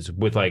matches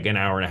with like an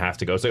hour and a half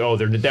to go. It's like,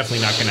 they're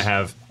definitely not going to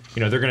have,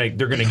 they're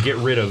going to get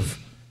rid of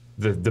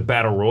the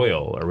battle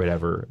royal or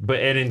whatever.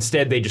 And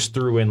instead they just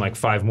threw in like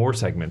 5 more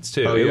segments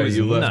too. Oh yeah,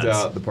 you left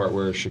out the part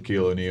where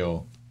Shaquille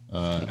O'Neal.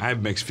 I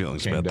have mixed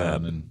feelings came about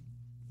down that. And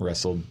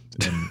wrestled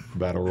in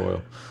Battle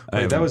Royal.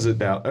 That was it.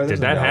 Did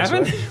that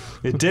happen? Right?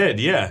 It did,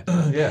 yeah.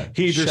 Yeah.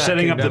 They're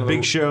setting up the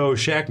Big Show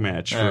Shaq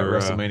match for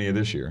WrestleMania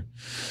this year.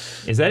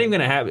 Is that even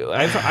going to happen?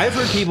 I've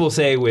heard people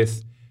say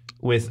with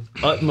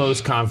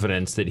utmost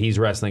confidence that he's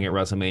wrestling at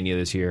WrestleMania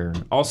this year.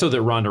 Also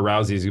that Ronda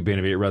Rousey is going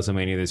to be at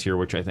WrestleMania this year,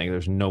 which I think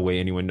there's no way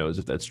anyone knows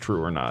if that's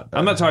true or not.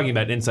 I'm not talking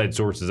about inside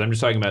sources. I'm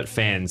just talking about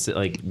fans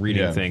like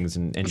reading things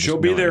and she'll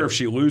be there if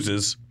she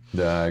loses.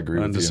 Yeah, I agree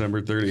with you. On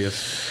December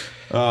 30th.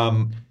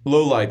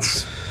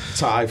 Lowlights,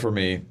 tie for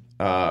me.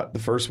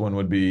 The first one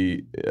would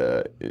be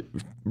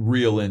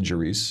real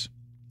injuries.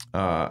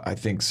 I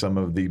think some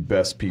of the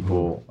best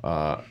people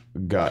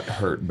got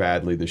hurt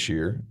badly this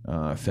year.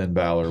 Finn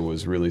Balor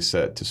was really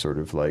set to sort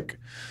of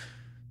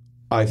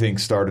I think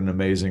start an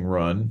amazing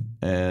run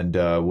and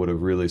would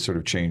have really sort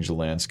of changed the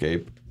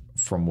landscape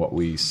from what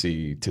we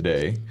see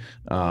today.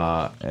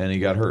 And he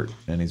got hurt,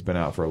 and he's been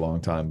out for a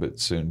long time, but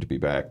soon to be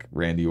back.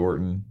 Randy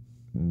Orton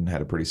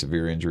had a pretty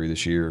severe injury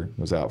this year,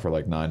 was out for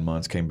 9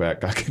 months, came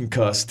back, got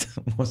concussed,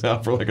 was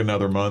out for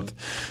another month.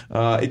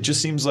 It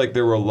just seems like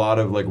there were a lot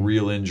of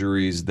real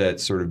injuries that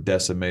sort of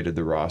decimated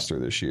the roster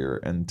this year.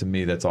 And to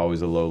me, that's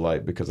always a low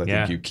light because I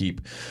think you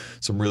keep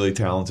some really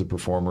talented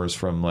performers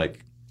from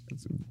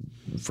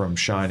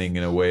shining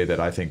in a way that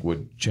I think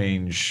would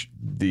change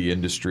the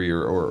industry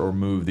or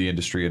move the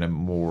industry in a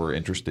more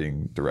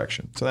interesting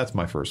direction. So that's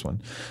my first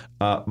one.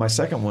 My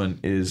second one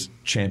is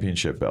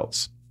championship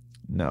belts.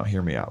 No,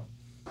 hear me out.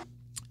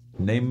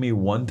 Name me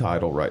one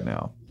title right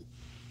now,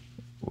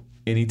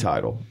 any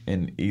title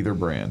in either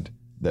brand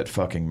that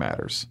fucking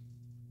matters.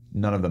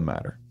 None of them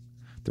matter.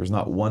 There's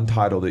not one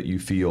title that you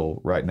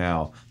feel right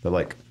now that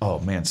like, oh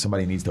man,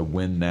 somebody needs to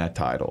win that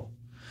title.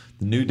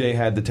 The New Day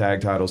had the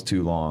tag titles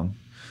too long.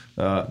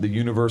 The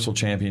Universal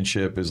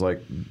Championship is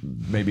like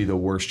maybe the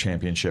worst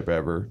championship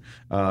ever.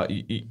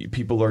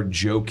 People are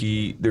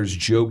jokey. There's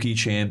jokey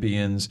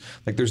champions.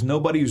 Like there's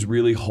nobody who's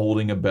really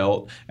holding a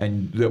belt,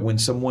 and that when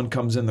someone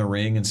comes in the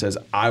ring and says,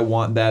 I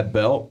want that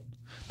belt,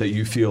 that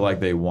you feel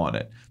like they want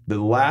it. The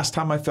last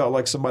time I felt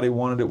like somebody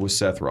wanted it was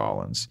Seth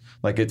Rollins.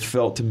 Like it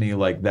felt to me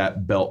like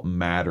that belt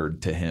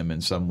mattered to him in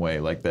some way,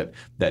 like that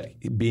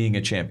being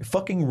a champion.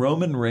 Fucking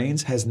Roman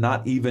Reigns has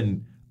not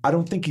even... I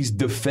don't think he's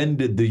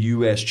defended the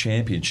U.S.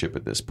 Championship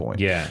at this point.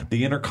 Yeah.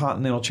 The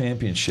Intercontinental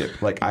Championship.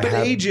 But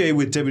AJ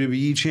with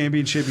WWE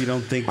Championship, you don't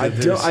think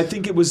that I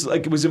think it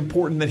was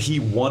important that he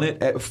won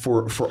it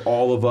for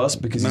all of us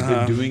because he's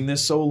been doing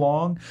this so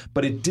long.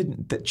 But it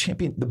didn't.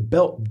 The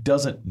belt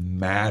doesn't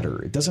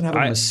matter. It doesn't have a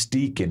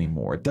mystique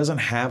anymore. It doesn't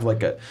have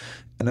like a...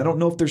 And I don't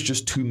know if there's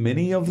just too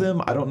many of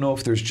them. I don't know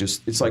if there's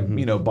just... It's like,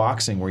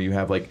 boxing where you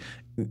have like...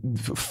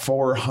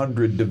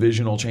 400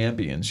 divisional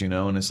champions,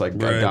 and it's like a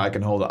guy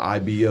can hold the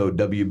IBO,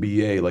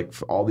 WBA, like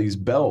all these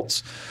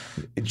belts.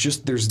 It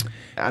just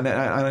and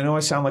I know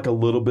I sound like a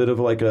little bit of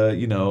like a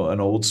an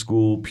old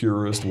school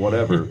purist,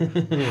 whatever,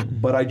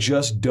 but I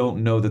just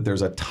don't know that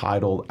there's a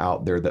title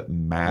out there that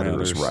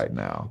matters right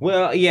now.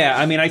 Well, yeah,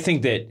 I mean, I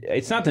think that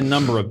it's not the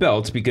number of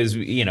belts because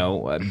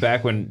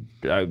back when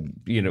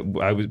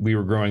we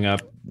were growing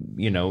up.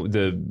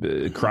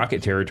 The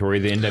Crockett territory,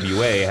 the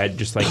NWA had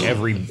just like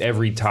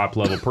every top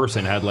level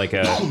person had like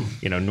a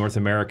North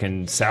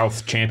American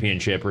South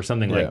Championship or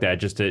something like that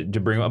just to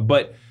bring up.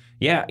 But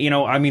yeah,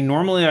 I mean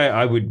normally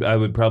I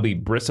would probably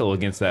bristle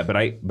against that, but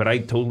I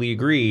totally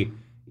agree.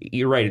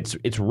 You're right.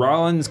 It's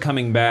Rollins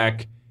coming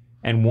back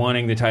and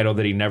wanting the title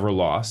that he never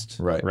lost.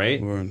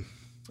 Right.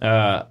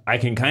 I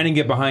can kind of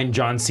get behind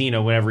John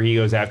Cena whenever he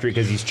goes after it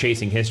because he's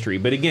chasing history.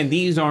 But again,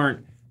 these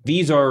are.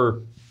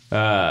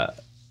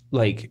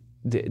 Like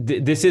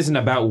this isn't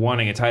about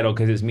wanting a title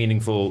because it's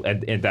meaningful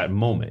at that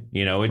moment.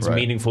 It's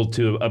meaningful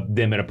to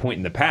them at a point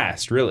in the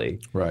past, really.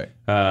 Right.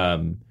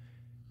 And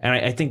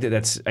I think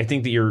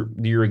that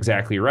you're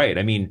exactly right.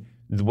 I mean,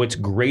 what's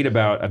great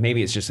about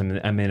maybe it's just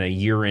I'm in a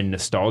year-end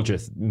nostalgia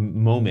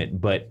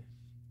moment, but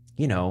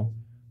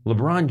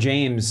LeBron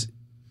James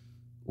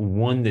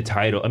won the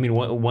title. I mean,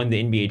 won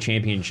the NBA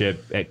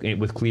championship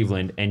with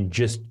Cleveland and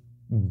just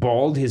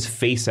balled his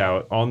face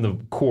out on the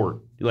court,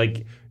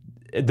 like.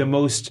 The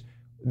most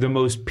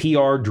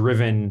PR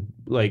driven,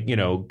 like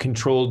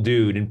controlled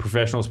dude in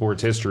professional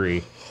sports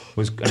history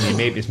was. I mean,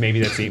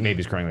 maybe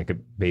he's crying like a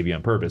baby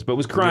on purpose, but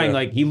was crying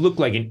like he looked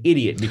like an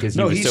idiot because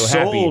he was so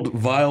happy. No, he sold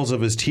vials of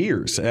his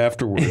tears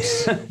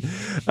afterwards.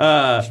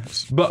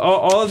 But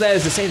all of that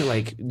is to say that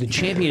like the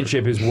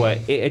championship is what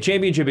a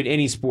championship in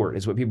any sport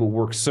is what people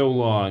work so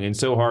long and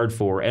so hard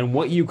for, and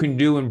what you can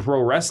do in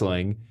pro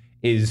wrestling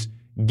is.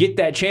 Get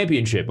that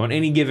championship on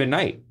any given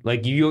night.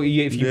 Like if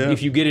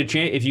you get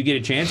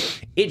a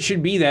chance, it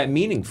should be that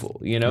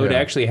meaningful. To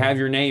actually have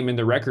your name in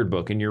the record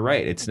book. And you're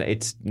right,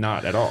 it's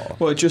not at all.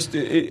 Well,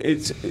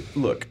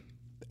 look,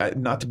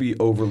 not to be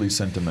overly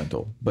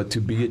sentimental, but to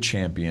be a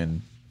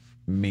champion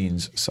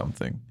means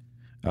something.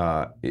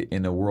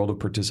 In a world of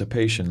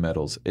participation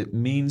medals, it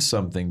means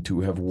something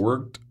to have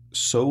worked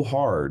so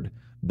hard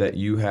that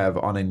you have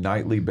on a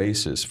nightly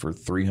basis for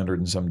 300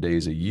 and some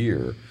days a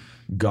year.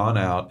 Gone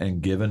out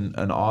and given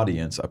an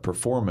audience a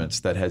performance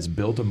that has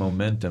built a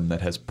momentum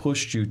that has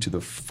pushed you to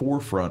the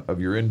forefront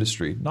of your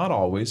industry. Not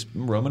always.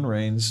 Roman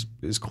Reigns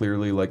is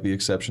clearly like the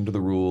exception to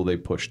the rule. They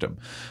pushed him.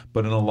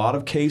 But in a lot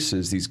of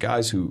cases, these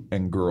guys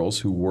and girls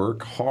who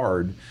work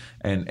hard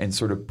and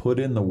sort of put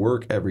in the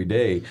work every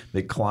day,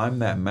 they climb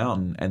that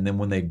mountain, and then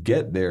when they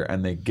get there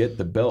and they get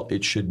the belt,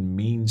 it should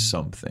mean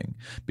something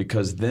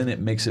because then it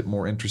makes it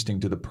more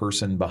interesting to the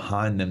person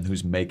behind them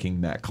who's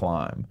making that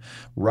climb.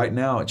 Right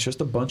now, it's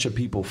just a bunch of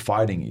people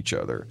fighting each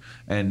other,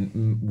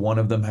 and one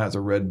of them has a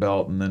red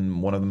belt and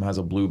then one of them has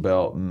a blue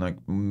belt, and like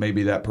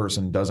maybe that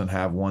person doesn't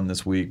have one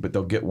this week, but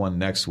they'll get one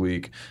next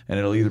week, and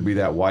it'll either be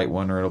that white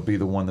one or it'll be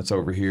the one that's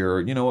over here.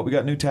 Or, you know what, we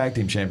got new tag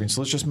team champions,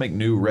 so let's just make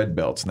new red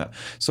belts now.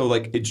 So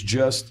like it's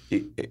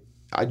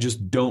I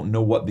just don't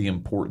know what the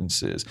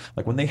importance is.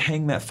 Like when they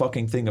hang that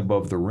fucking thing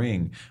above the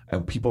ring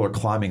and people are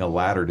climbing a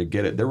ladder to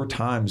get it. There were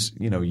times,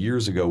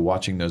 years ago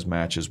watching those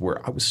matches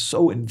where I was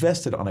so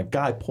invested on a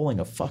guy pulling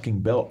a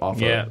fucking belt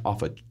off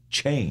a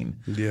chain.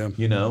 Yeah.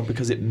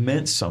 Because it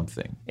meant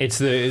something. It's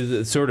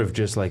the sort of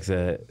just like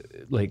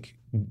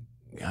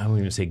I don't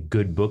even say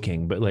good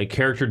booking, but like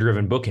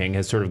character-driven booking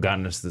has sort of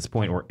gotten us to this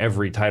point where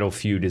every title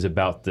feud is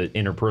about the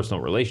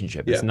interpersonal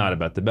relationship. It's not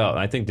about the belt. And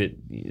I think that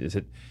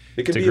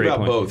it could be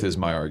about both, is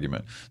my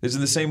argument. This is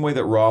the same way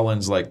that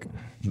Rollins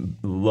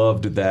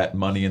loved that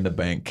Money in the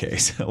Bank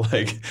case.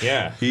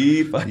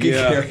 He fucking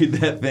carried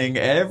that thing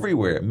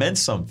everywhere. It meant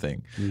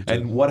something.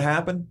 And what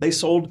happened? They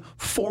sold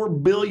 4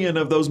 billion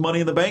of those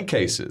Money in the Bank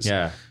cases.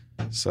 Yeah.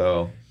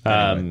 So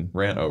anyway,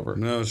 rant over.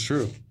 No, it's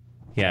true.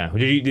 Yeah.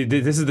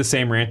 This is the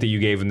same rant that you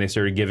gave when they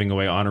started giving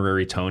away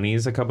honorary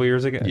Tonys a couple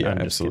years ago? Yeah,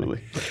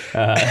 absolutely.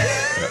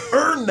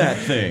 Earn that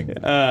thing.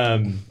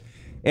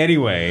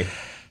 Anyway,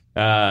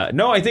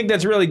 no, I think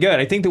that's really good.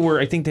 I think that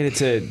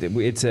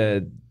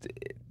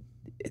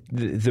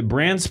the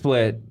brand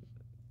split.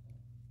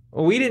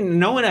 Well,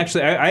 no one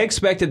actually. I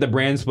expected the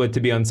brand split to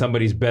be on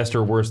somebody's best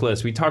or worst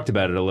list. We talked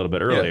about it a little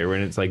bit earlier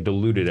when it's like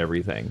diluted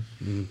everything.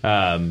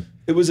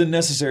 It was a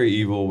necessary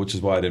evil, which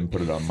is why I didn't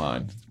put it on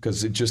mine,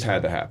 because it just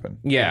had to happen.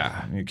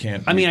 Yeah, you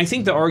can't. I mean, I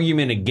think the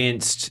argument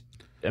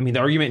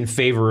in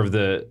favor or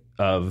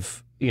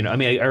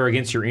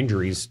against your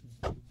injuries.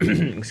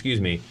 Excuse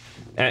me.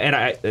 And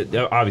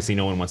obviously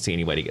no one wants to see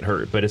anybody get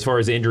hurt. But as far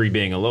as injury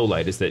being a low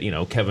light, is that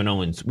Kevin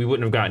Owens, we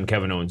wouldn't have gotten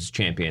Kevin Owens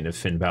champion if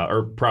Finn Balor,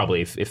 or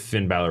probably if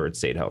Finn Balor had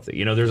stayed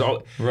healthy.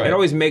 It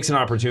always makes an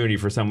opportunity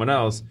for someone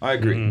else. I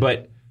agree,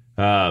 but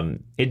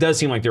it does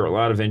seem like there were a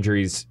lot of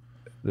injuries,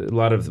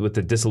 with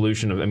the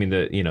dissolution of. I mean,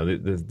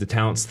 the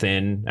talent's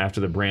thin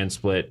after the brand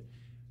split,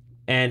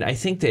 and I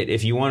think that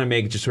if you want to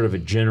make just sort of a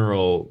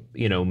general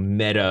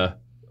meta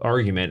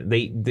argument,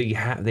 they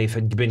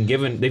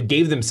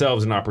gave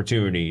themselves an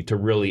opportunity to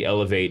really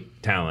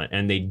elevate talent,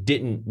 and they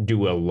didn't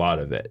do a lot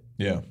of it.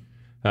 Yeah.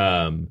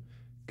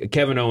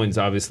 Kevin Owens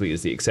obviously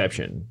is the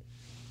exception.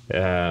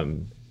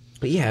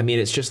 But yeah, I mean,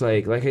 it's just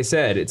like I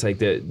said, it's like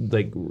the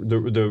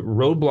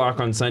roadblock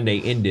on Sunday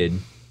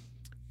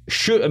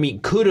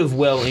could have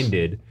well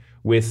ended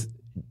with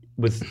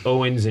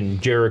Owens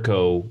and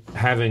Jericho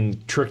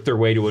having tricked their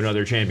way to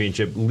another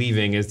championship,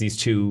 leaving as these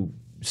two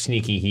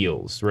sneaky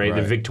heels, right?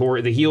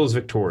 The heel's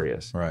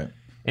victorious. Right.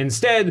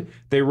 Instead,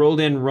 they rolled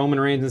in Roman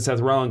Reigns and Seth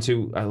Rollins,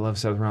 who I love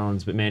Seth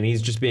Rollins, but man,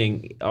 he's just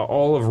being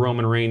all of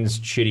Roman Reigns'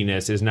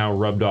 shittiness is now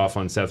rubbed off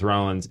on Seth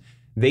Rollins.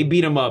 They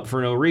beat him up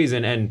for no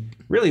reason and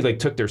really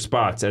took their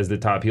spots as the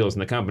top heels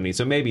in the company.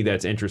 So maybe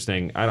that's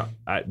interesting. I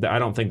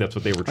don't think that's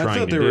what they were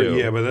trying to do.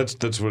 Yeah, but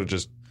that's what it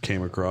just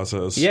came across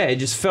as. Yeah, it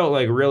just felt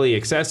like really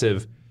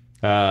excessive.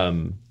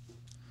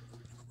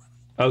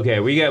 Okay,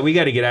 we got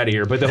to get out of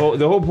here. But the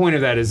whole point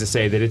of that is to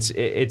say that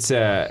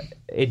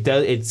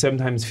it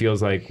sometimes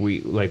feels like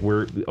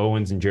we're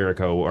Owens and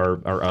Jericho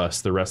are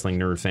us, the wrestling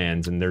nerd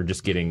fans, and they're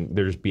just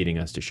beating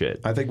us to shit.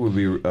 I think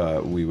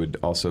we would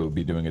also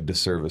be doing a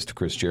disservice to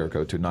Chris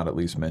Jericho to not at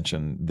least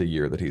mention the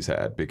year that he's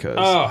had, because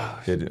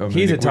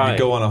he's a tie. We could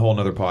go on a whole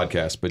nother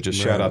podcast, but just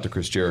shout out to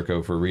Chris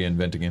Jericho for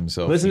reinventing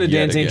himself. Listen to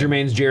Dan St.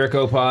 Germain's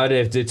Jericho Pod.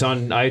 If it's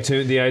on the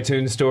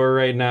iTunes store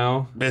right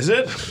now. Is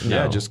it?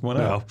 Yeah, just went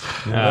out.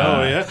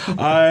 Oh yeah. We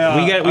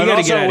got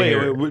to get out of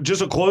here.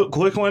 Just a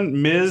quick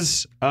one.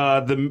 Miz.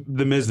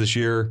 The Miz this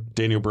year,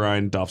 Daniel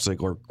Bryan, Dolph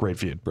Ziggler, great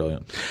feud.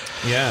 Brilliant.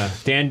 Yeah.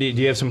 Dan, do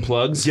you have some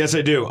plugs? Yes,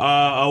 I do.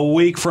 A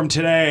week from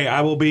today,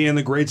 I will be in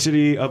the great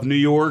city of New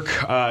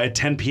York at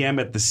 10 p.m.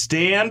 at The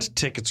Stand.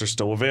 Tickets are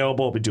still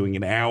available. I'll be doing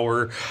an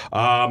hour.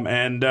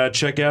 And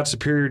check out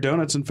Superior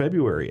Donuts in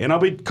February. And I'll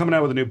be coming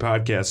out with a new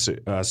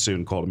podcast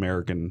soon called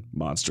American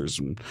Monsters.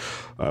 And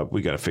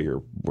we got to figure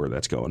where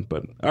that's going.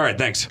 But all right,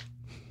 thanks.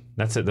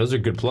 That's it. Those are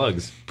good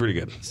plugs. Pretty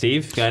good.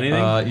 Steve, got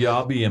anything? Yeah,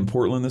 I'll be in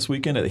Portland this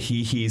weekend at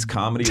He's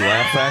Comedy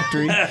Laugh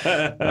Factory.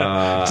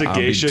 It's a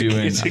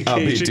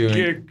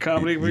geisha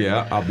comedy.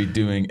 Yeah, I'll be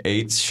doing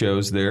 8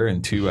 shows there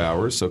in 2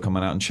 hours, so come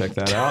on out and check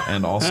that out.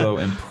 And also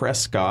in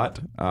Prescott,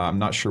 I'm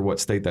not sure what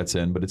state that's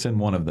in, but it's in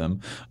one of them.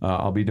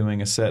 I'll be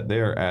doing a set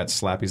there at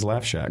Slappy's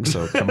Laugh Shack,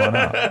 so come on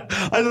out.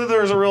 I thought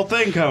there was a real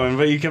thing coming,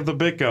 but you kept the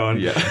bit going.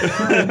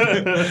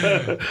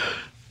 Yeah.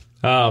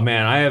 Oh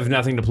man, I have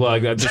nothing to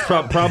plug. There's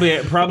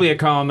probably a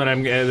column that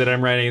I'm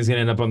writing is going to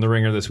end up on The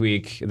Ringer this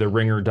week,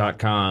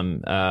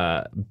 theringer.com.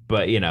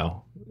 But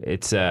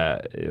it's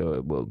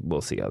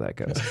we'll see how that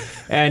goes.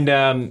 And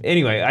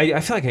anyway, I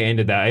feel like I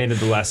ended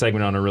the last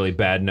segment on a really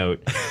bad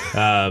note.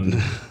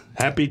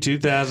 Happy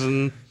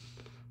 2000.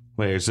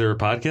 Wait, is there a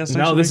podcast?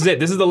 No, this is it.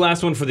 This is the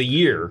last one for the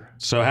year.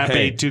 So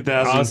happy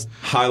 2000.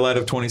 Highlight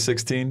of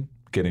 2016.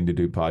 Getting to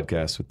do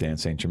podcasts with Dan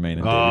St. Germain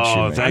and David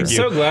Shoemaker. Thank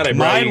you. I'm so glad I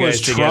brought you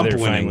guys together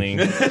finally.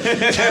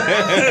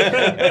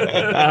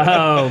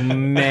 Oh,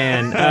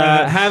 man.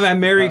 Have a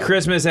Merry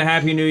Christmas, a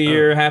Happy New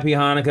Year, Happy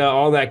Hanukkah,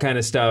 all that kind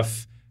of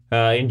stuff.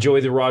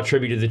 Enjoy the Raw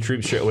Tribute to the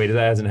Troops show. Wait, that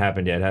hasn't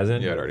happened yet, has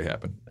it? Yeah, it already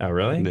happened. Oh,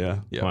 really? Yeah.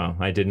 Wow,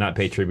 I did not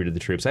pay tribute to the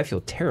troops. I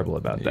feel terrible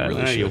about that.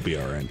 Really you'll be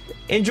all right.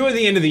 Enjoy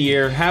the end of the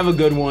year. Have a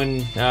good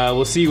one.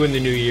 We'll see you in the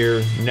new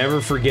year.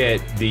 Never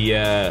forget the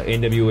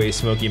NWA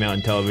Smoky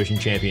Mountain Television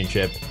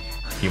Championship.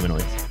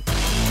 Humanoids.